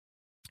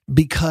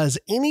 Because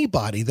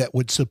anybody that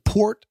would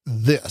support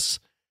this,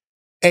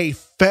 a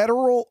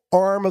federal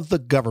arm of the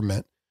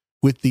government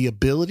with the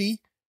ability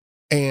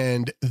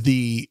and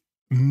the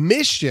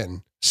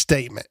mission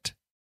statement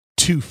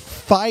to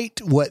fight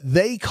what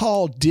they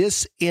call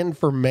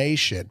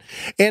disinformation.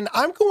 And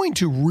I'm going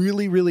to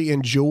really, really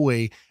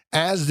enjoy,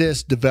 as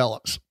this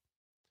develops,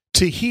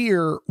 to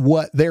hear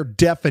what their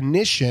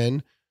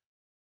definition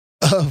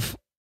of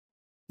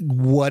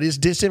what is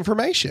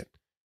disinformation.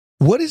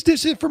 What is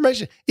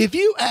disinformation? If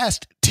you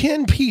asked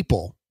 10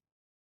 people,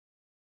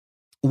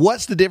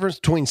 what's the difference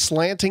between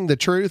slanting the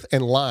truth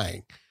and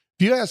lying?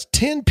 If you asked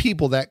 10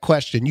 people that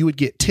question, you would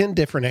get 10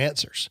 different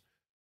answers.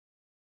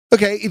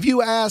 Okay, if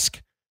you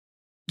ask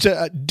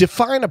to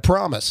define a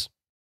promise,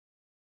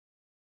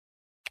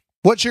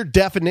 what's your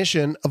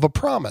definition of a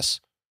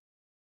promise?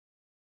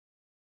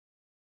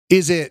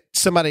 Is it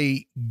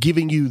somebody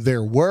giving you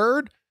their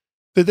word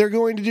that they're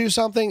going to do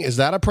something? Is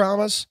that a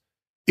promise?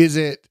 Is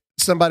it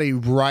somebody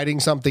writing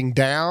something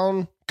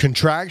down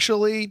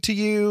contractually to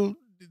you?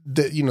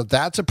 That, you know,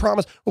 that's a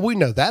promise. Well, we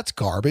know that's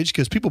garbage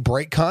because people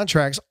break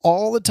contracts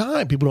all the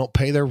time. People don't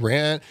pay their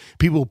rent.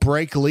 People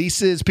break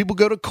leases. People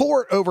go to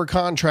court over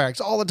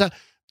contracts all the time.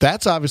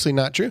 That's obviously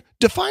not true.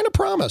 Define a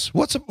promise.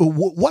 What's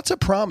a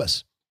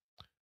promise?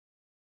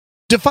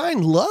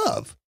 Define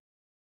love.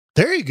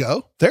 There you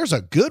go. There's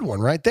a good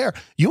one right there.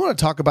 You want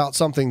to talk about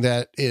something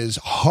that is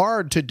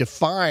hard to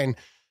define,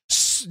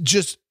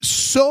 just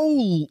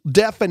sole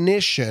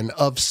definition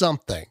of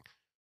something.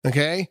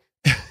 Okay?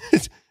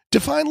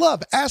 Define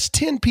love. Ask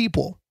 10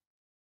 people.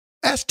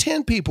 Ask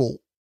 10 people.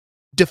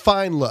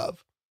 Define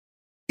love.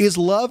 Is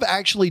love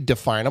actually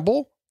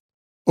definable?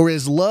 Or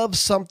is love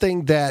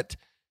something that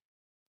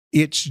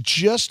it's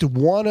just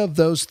one of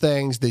those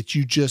things that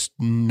you just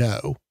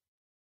know?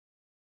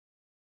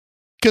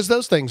 Because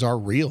those things are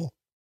real.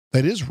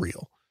 That is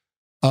real.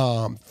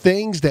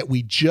 Things that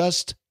we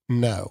just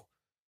know.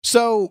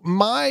 So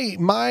my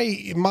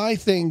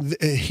thing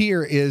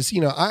here is,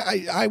 you know,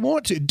 I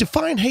want to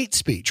define hate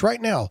speech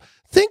right now.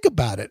 Think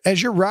about it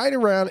as you're riding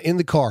around in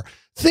the car.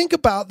 Think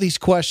about these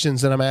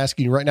questions that I'm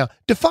asking you right now.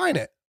 Define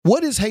it.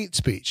 What is hate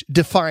speech?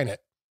 Define it.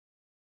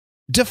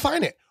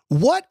 Define it.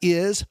 What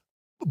is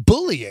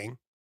bullying?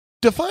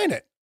 Define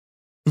it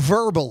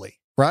verbally.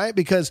 Right?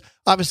 Because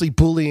obviously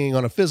bullying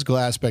on a physical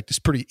aspect is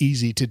pretty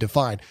easy to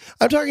define.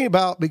 I'm talking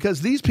about,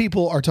 because these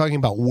people are talking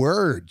about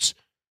words.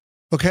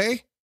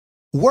 Okay?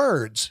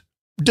 Words.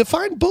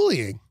 Define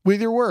bullying with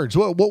your words.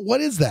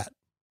 What is that?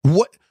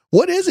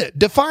 What is it?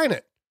 Define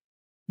it.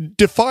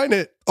 Define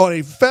it on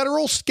a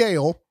federal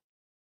scale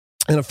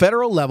and a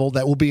federal level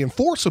that will be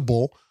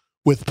enforceable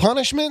with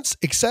punishments,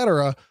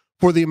 etc.,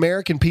 for the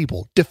American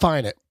people.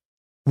 Define it.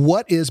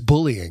 What is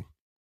bullying?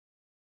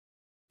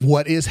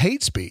 What is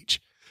hate speech?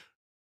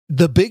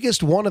 The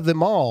biggest one of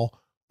them all,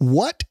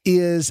 what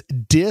is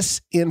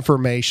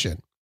disinformation?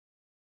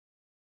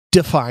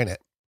 Define it.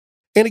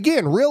 And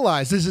again,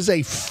 realize this is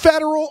a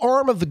federal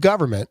arm of the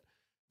government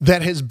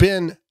that has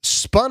been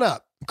spun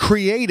up,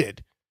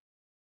 created,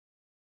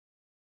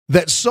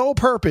 that sole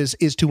purpose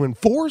is to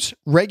enforce,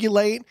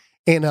 regulate,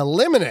 and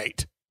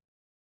eliminate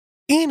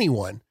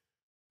anyone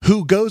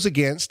who goes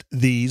against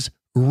these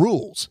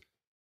rules.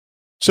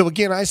 So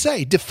again, I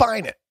say,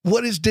 define it.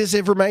 What is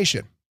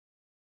disinformation?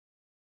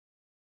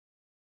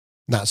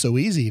 Not so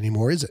easy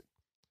anymore, is it?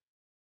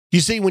 You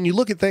see, when you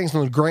look at things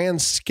on the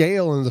grand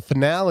scale and the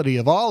finality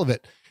of all of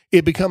it,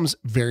 it becomes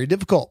very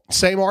difficult.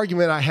 Same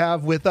argument I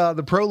have with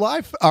the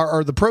pro-life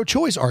or the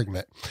pro-choice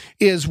argument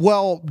is,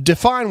 well,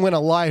 define when a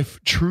life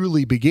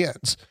truly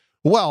begins.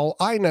 Well,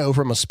 I know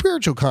from a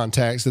spiritual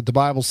context that the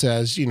Bible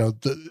says, you know,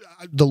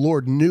 the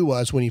Lord knew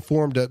us when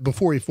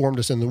before he formed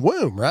us in the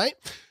womb, right?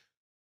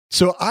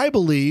 So I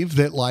believe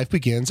that life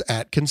begins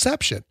at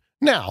conception.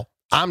 Now,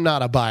 I'm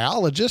not a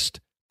biologist.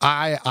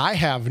 I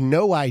have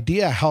no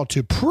idea how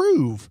to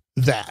prove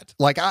that.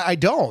 Like I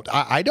don't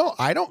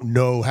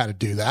know how to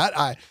do that.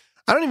 I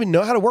don't even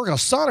know how to work a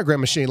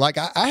sonogram machine. Like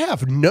I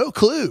have no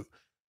clue.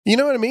 You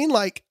know what I mean?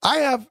 Like I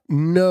have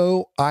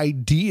no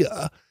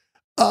idea.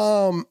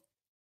 And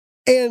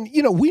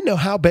you know, we know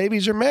how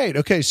babies are made.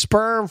 Okay,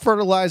 sperm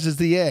fertilizes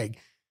the egg,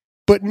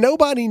 but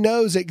nobody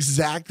knows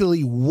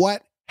exactly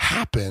what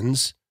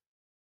happens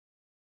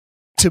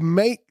to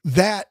make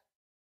that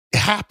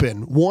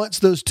happen once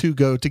those two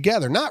go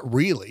together. Not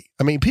really.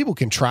 I mean, people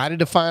can try to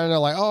define it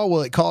like, oh,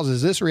 well, it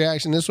causes this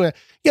reaction this way.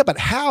 Yeah, but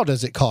how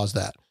does it cause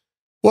that?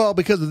 Well,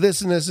 because of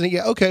this and this. And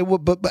yeah, okay, well,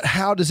 but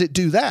how does it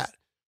do that?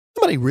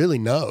 Nobody really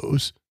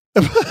knows.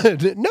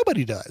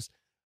 Nobody does.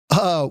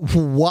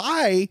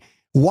 Why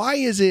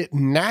is it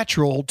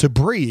natural to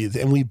breathe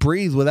and we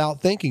breathe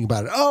without thinking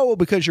about it? Oh, well,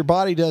 because your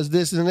body does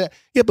this and that.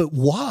 Yeah, but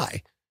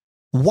why?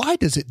 Why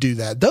does it do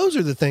that? Those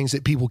are the things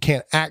that people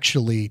can't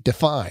actually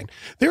define.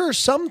 There are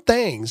some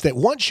things that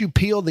once you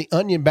peel the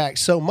onion back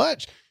so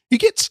much, you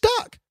get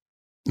stuck.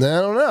 I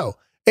don't know.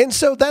 And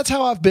so that's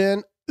how I've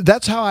been.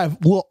 That's how I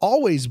will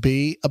always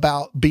be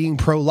about being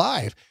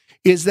pro-life,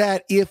 is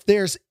that if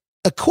there's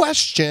a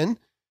question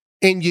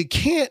and you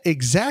can't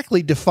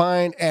exactly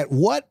define at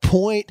what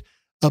point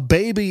a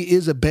baby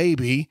is a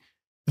baby,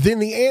 then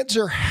the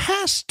answer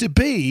has to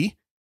be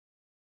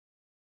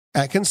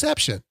at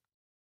conception.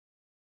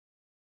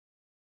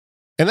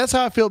 And that's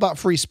how I feel about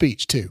free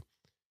speech too.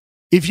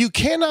 If you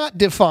cannot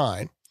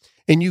define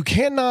and you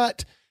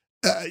cannot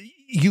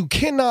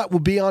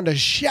beyond a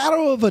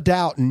shadow of a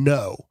doubt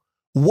know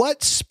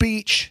what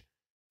speech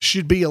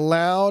should be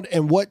allowed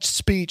and what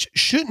speech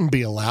shouldn't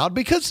be allowed,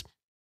 because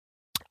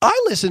I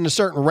listen to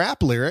certain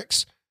rap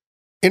lyrics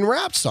in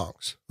rap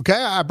songs. Okay.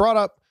 I brought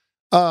up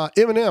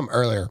Eminem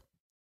earlier.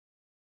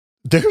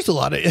 There's a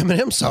lot of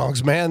Eminem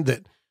songs, man,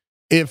 that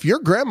if your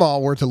grandma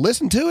were to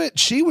listen to it,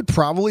 she would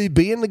probably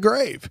be in the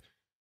grave.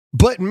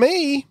 But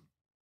me,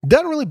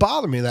 doesn't really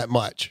bother me that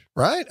much,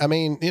 right? I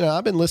mean,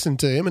 I've been listening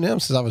to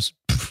Eminem since I was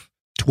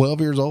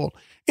 12 years old.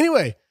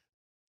 Anyway,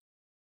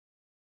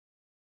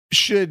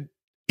 should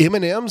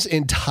Eminem's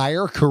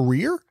entire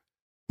career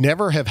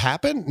never have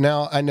happened?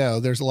 Now, I know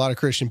there's a lot of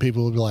Christian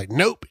people who be like,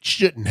 nope, it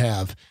shouldn't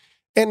have.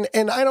 And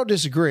I don't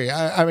disagree.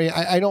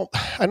 I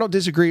don't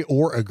disagree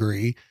or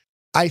agree.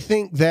 I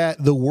think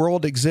that the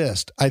world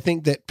exists. I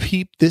think that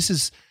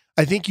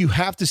I think you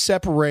have to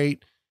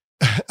separate,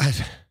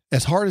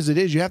 as hard as it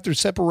is, you have to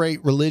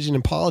separate religion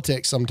and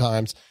politics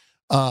sometimes.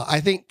 I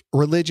think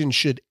religion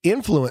should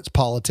influence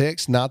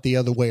politics, not the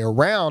other way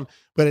around.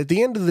 But at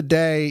the end of the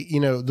day,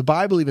 the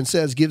Bible even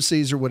says, give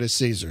Caesar what is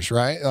Caesar's,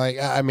 right?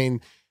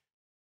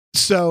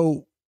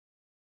 So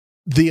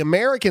the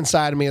American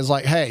side of me is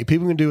like, hey,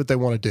 people can do what they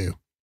want to do.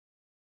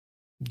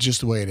 Just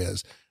the way it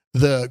is.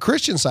 The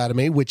Christian side of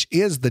me, which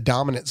is the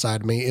dominant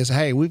side of me, is,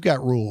 hey, we've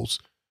got rules.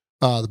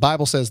 The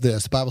Bible says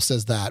this, the Bible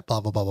says that,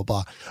 blah, blah, blah,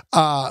 blah,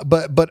 blah.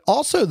 But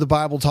also the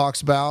Bible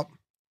talks about,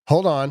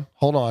 hold on.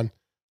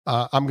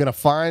 I'm going to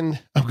find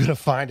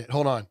it.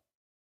 Hold on.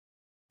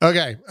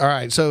 Okay. All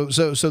right. So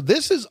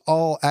this is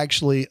all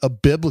actually a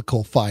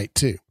biblical fight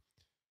too.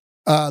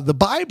 The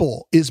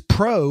Bible is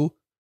pro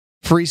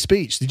free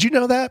speech. Did you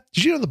know that?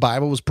 Did you know the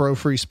Bible was pro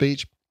free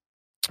speech?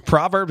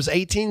 Proverbs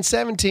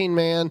 18:17,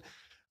 man.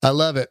 I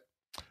love it.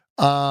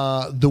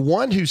 The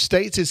one who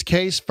states his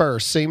case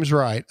first seems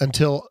right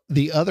until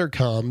the other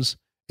comes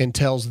and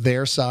tells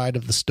their side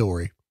of the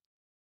story.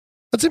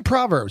 That's in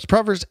Proverbs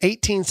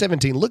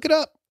 18:17. Look it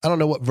up. I don't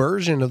know what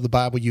version of the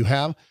Bible you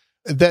have.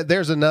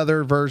 There's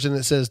another version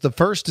that says the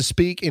first to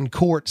speak in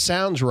court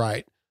sounds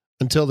right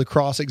until the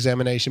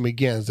cross-examination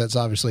begins. That's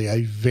obviously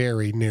a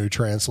very new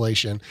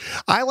translation.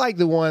 I like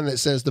the one that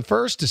says the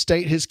first to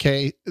state his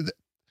case,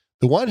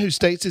 the one who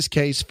states his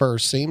case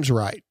first seems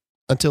right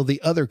until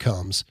the other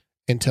comes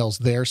and tells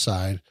their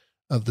side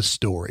of the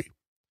story.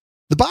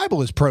 The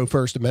Bible is pro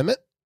First Amendment.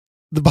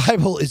 The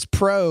Bible is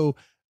pro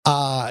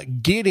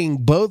getting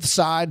both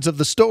sides of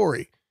the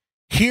story,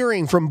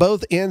 hearing from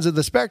both ends of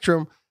the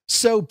spectrum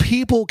so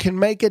people can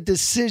make a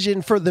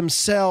decision for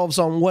themselves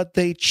on what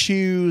they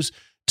choose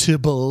to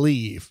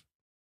believe.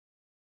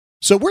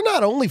 So we're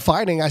not only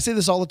fighting, I say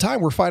this all the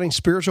time, we're fighting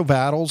spiritual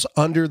battles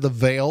under the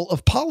veil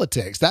of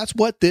politics. That's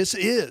what this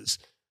is.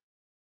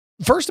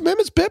 First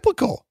Amendment's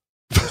biblical.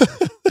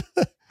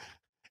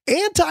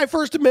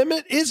 Anti-First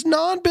Amendment is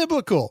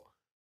non-biblical.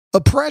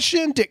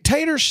 Oppression,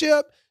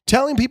 dictatorship,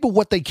 telling people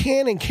what they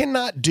can and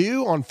cannot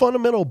do on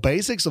fundamental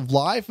basics of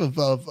life,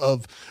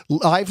 of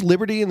life,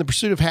 liberty, and the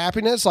pursuit of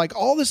happiness, like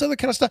all this other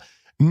kind of stuff.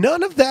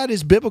 None of that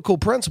is biblical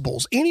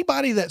principles.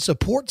 Anybody that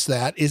supports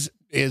that is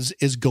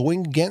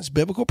going against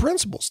biblical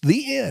principles.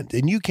 The end.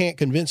 And you can't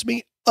convince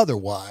me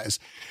otherwise.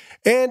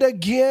 And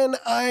again,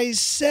 I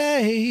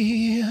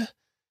say,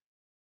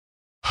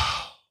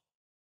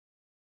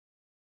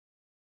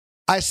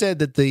 I said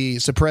that the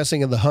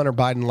suppressing of the Hunter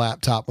Biden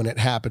laptop when it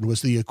happened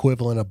was the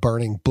equivalent of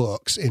burning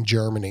books in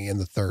Germany in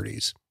the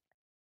 30s.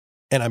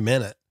 And I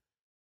meant it.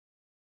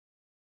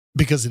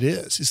 Because it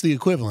is. It's the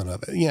equivalent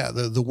of it. Yeah,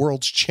 the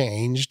world's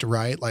changed,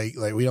 right? Like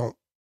we don't,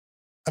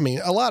 I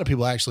mean, a lot of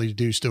people actually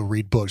do still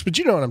read books, but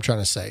you know what I'm trying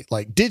to say.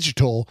 Like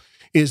digital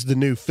is the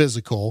new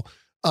physical,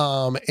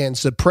 and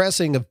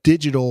suppressing of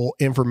digital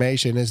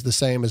information is the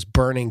same as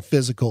burning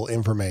physical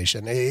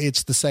information.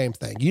 It's the same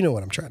thing. You know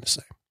what I'm trying to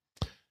say.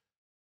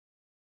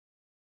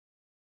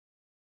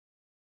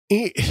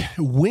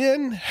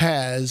 When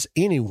has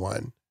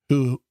anyone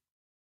when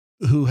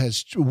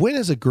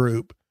has a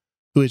group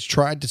who has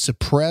tried to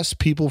suppress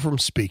people from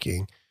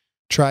speaking,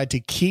 tried to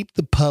keep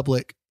the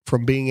public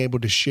from being able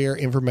to share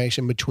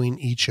information between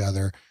each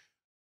other,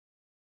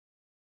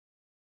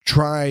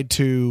 tried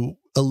to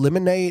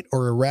eliminate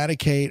or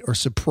eradicate or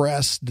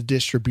suppress the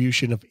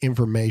distribution of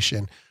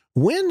information,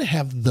 when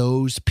have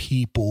those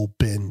people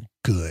been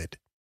good?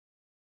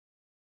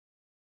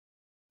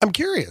 I'm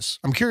curious.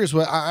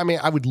 What I mean,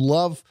 I would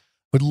love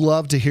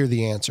to hear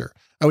the answer.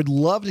 I would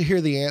love to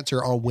hear the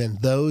answer on when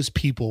those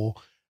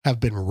people have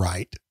been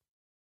right.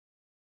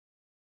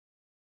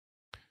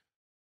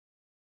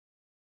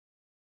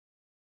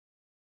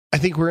 I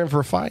think we're in for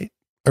a fight.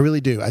 I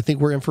really do. I think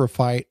we're in for a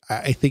fight.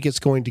 I think it's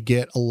going to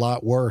get a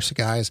lot worse,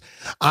 guys.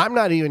 I'm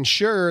not even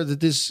sure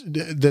that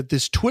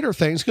this Twitter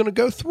thing is going to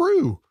go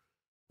through,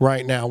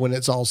 right now when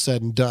it's all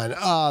said and done.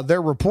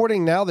 They're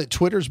reporting now that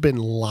Twitter's been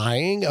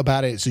lying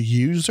about its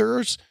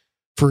users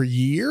for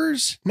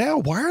years. Now,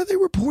 why are they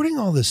reporting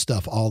all this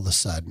stuff all of a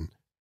sudden?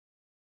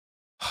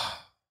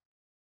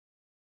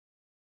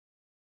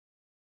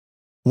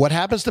 What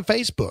happens to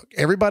Facebook?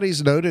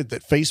 Everybody's noted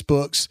that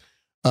Facebook's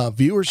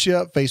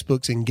viewership,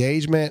 Facebook's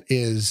engagement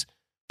is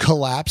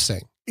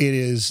collapsing. It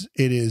is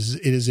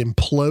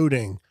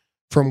imploding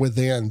from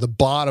within. The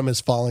bottom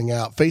is falling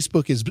out.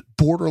 Facebook is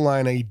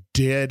borderline a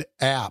dead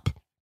app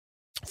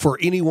for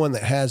anyone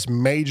that has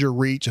major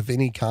reach of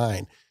any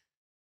kind.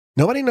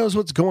 Nobody knows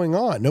what's going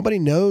on. Nobody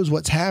knows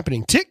what's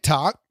happening.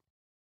 TikTok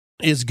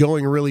is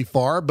going really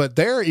far, but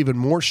they're even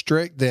more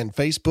strict than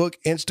Facebook,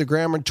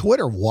 Instagram, and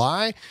Twitter.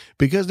 Why?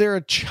 Because they're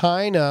a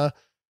China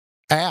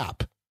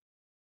app.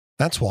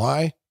 That's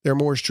why they're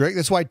more strict.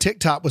 That's why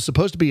TikTok was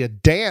supposed to be a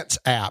dance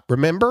app.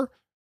 Remember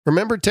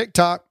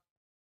TikTok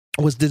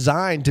was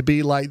designed to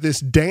be like this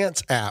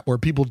dance app where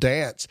people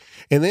dance.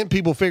 And then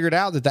people figured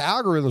out that the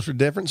algorithms were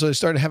different, so they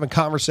started having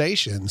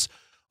conversations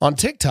on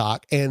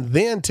TikTok. And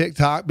then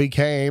TikTok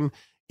became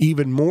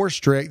even more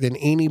strict than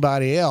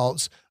anybody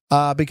else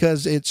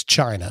because it's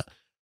China.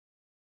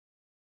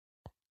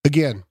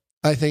 Again,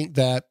 I think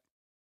that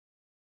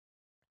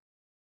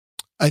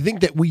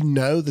we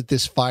know that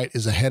this fight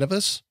is ahead of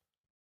us.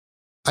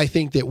 I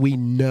think that we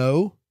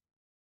know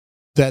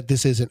that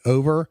this isn't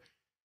over.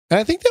 And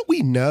I think that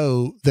we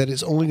know that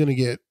it's only going to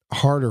get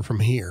harder from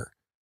here.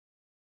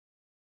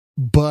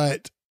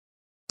 But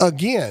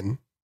again,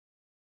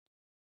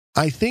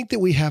 I think that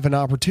we have an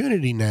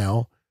opportunity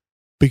now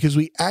because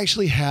we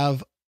actually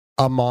have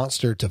a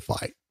monster to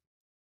fight.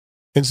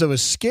 And so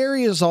as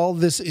scary as all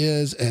this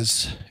is,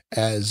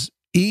 as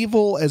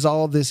evil as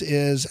all of this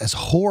is, as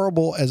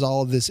horrible as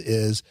all of this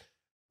is,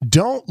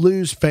 don't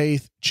lose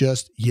faith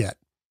just yet.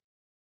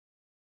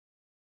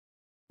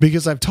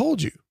 Because we've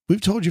told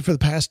you for the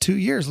past 2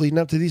 years leading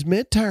up to these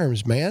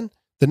midterms, man,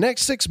 the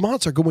next 6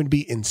 months are going to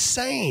be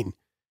insane.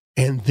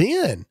 And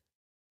then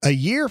a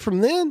year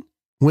from then,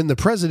 when the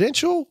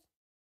presidential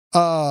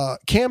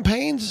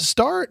campaigns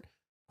start,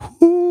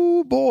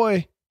 oh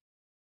boy,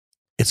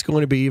 it's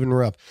going to be even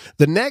rough.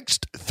 The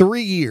next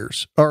 3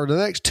 years, or the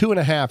next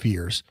 2.5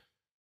 years,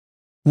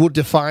 will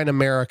define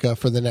America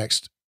for the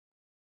next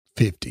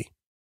 50.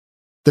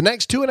 The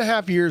next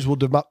 2.5 years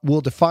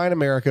will define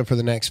America for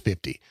the next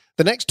 50.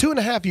 The next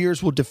 2.5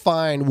 years will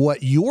define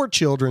what your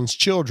children's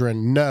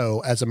children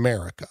know as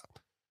America.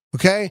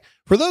 Okay?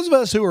 For those of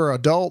us who are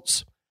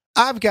adults,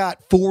 I've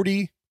got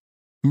 40,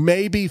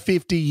 maybe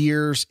 50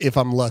 years, if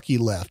I'm lucky,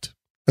 left.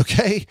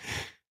 Okay?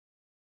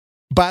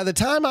 By the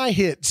time I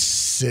hit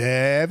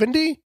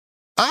 70,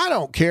 I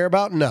don't care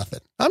about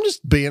nothing. I'm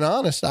just being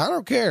honest. I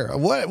don't care.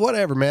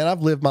 Whatever, man.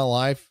 I've lived my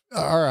life.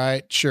 All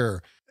right,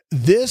 sure.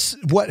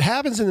 What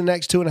happens in the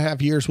next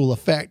 2.5 years will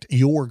affect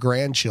your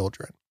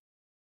grandchildren.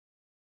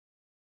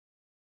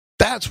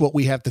 That's what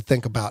we have to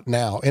think about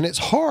now. And it's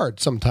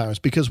hard sometimes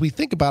because we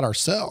think about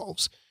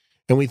ourselves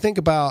and we think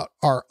about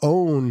our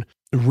own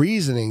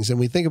reasonings and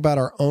we think about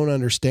our own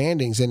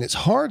understandings. And it's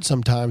hard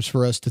sometimes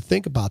for us to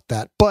think about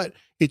that. But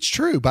it's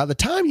true. By the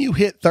time you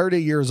hit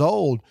 30 years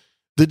old,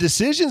 the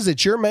decisions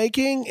that you're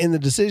making and the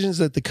decisions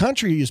that the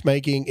country is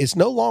making is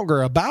no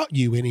longer about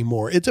you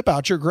anymore. It's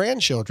about your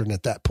grandchildren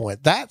at that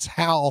point. That's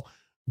how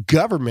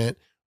government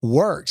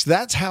works.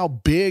 That's how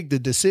big the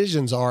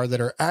decisions are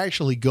that are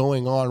actually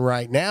going on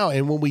right now.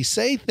 And when we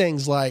say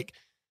things like,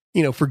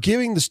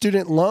 forgiving the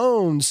student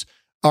loans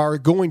are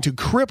going to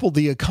cripple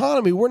the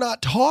economy, we're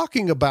not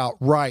talking about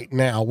right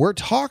now. We're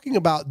talking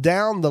about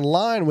down the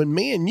line when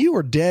me and you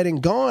are dead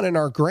and gone and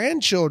our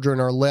grandchildren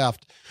are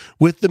left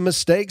with the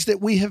mistakes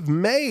that we have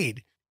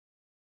made.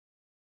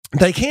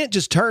 They can't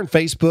just turn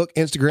Facebook,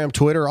 Instagram,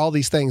 Twitter, all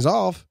these things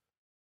off.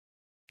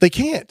 They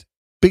can't,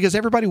 because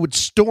everybody would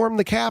storm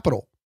the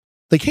Capitol.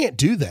 They can't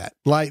do that.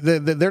 Like,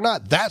 they're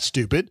not that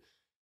stupid.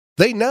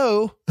 They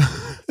know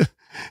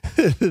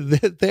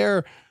that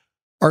there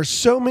are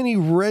so many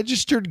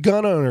registered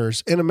gun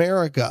owners in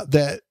America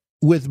that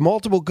with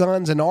multiple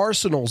guns and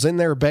arsenals in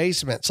their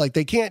basements, like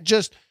they can't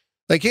just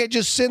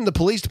send the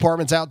police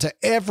departments out to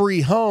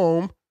every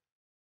home.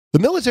 The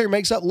military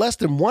makes up less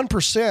than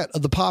 1%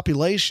 of the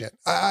population.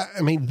 I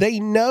mean, they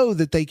know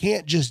that they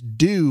can't just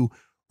do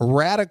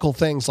radical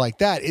things like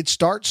that. It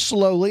starts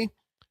slowly.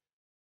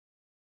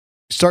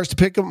 Starts to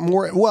pick up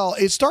more. Well,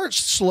 it starts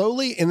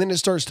slowly and then it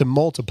starts to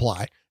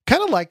multiply.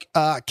 Kind of like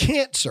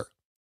cancer.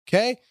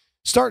 Okay.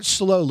 Starts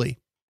slowly,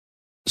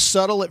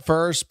 subtle at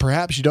first.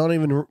 Perhaps you don't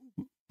even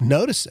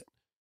notice it.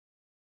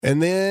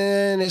 And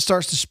then it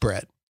starts to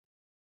spread.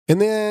 And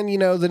then,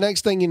 the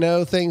next thing you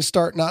know, things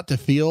start not to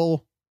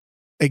feel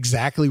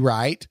exactly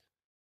right.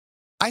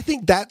 I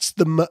think that's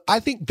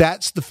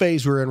the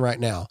phase we're in right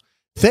now.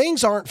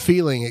 Things aren't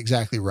feeling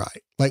exactly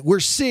right. Like, we're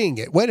seeing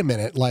it. Wait a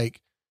minute.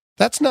 Like,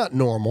 that's not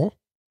normal.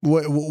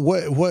 What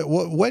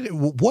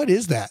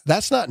is that?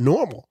 That's not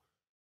normal.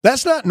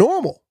 That's not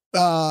normal.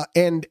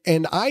 And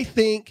I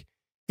think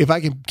if I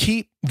can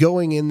keep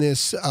going in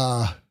this,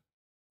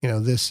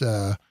 this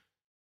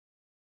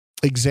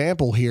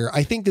example here.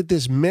 I think that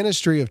this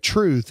ministry of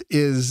truth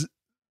is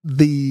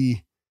the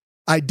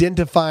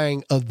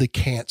identifying of the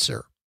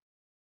cancer.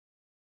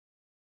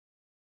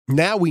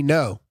 Now we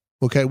know,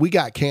 okay, we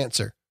got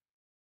cancer.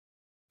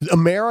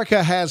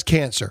 America has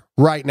cancer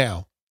right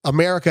now.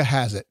 America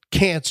has it.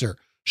 Cancer.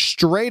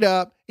 Straight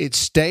up, it's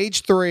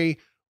stage 3.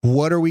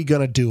 What are we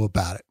going to do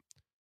about it?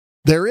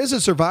 There is a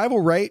survival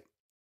rate,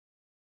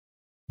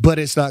 but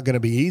it's not going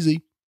to be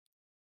easy.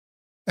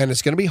 And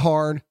it's going to be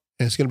hard.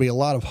 And it's going to be a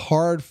lot of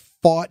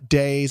hard-fought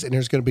days. And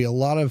there's going to be a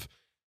lot of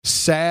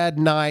sad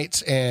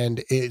nights.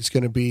 And it's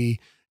going to be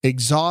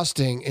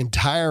exhausting and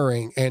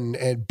tiring.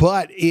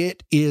 But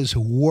it is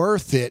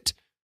worth it,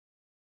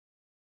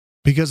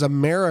 because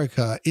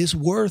America is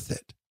worth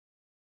it.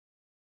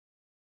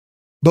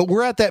 But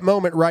we're at that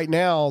moment right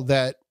now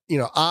that,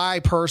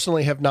 I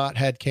personally have not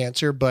had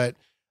cancer, but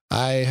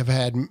I have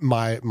had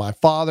my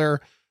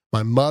father,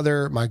 my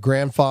mother, my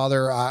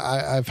grandfather.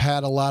 I've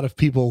had a lot of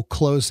people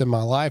close in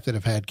my life that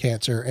have had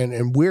cancer.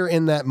 And we're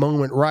in that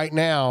moment right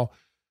now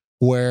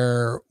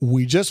where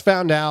we just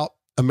found out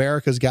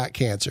America's got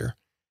cancer,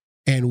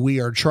 and we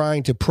are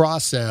trying to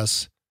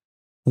process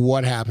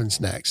what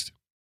happens next.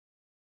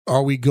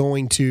 Are we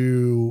going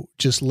to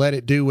just let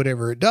it do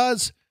whatever it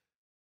does?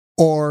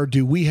 Or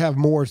do we have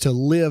more to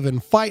live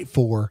and fight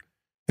for,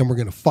 and we're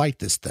going to fight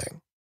this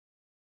thing?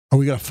 Are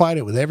we going to fight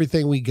it with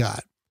everything we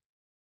got?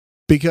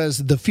 Because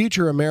the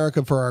future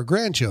America for our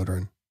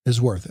grandchildren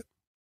is worth it.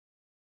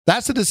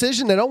 That's a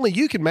decision that only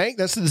you can make.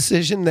 That's a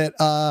decision that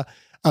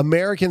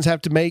Americans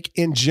have to make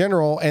in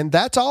general. And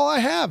that's all I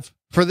have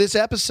for this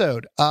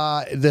episode.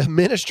 The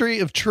ministry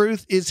of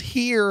truth is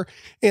here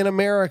in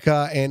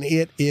America, and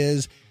it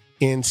is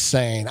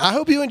insane. I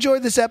hope you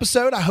enjoyed this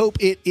episode. I hope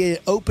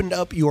it opened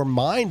up your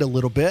mind a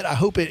little bit. I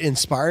hope it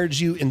inspired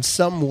you in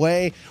some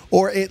way,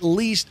 or at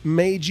least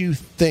made you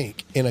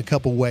think in a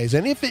couple ways.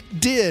 And if it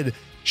did,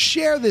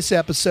 share this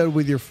episode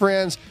with your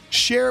friends,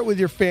 share it with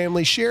your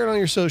family, share it on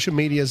your social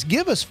medias,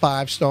 give us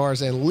 5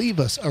 stars, and leave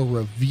us a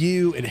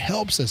review. It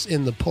helps us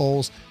in the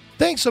polls.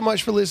 Thanks so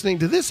much for listening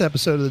to this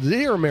episode of the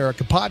Dear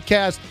America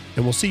podcast,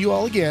 and we'll see you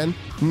all again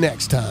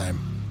next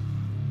time.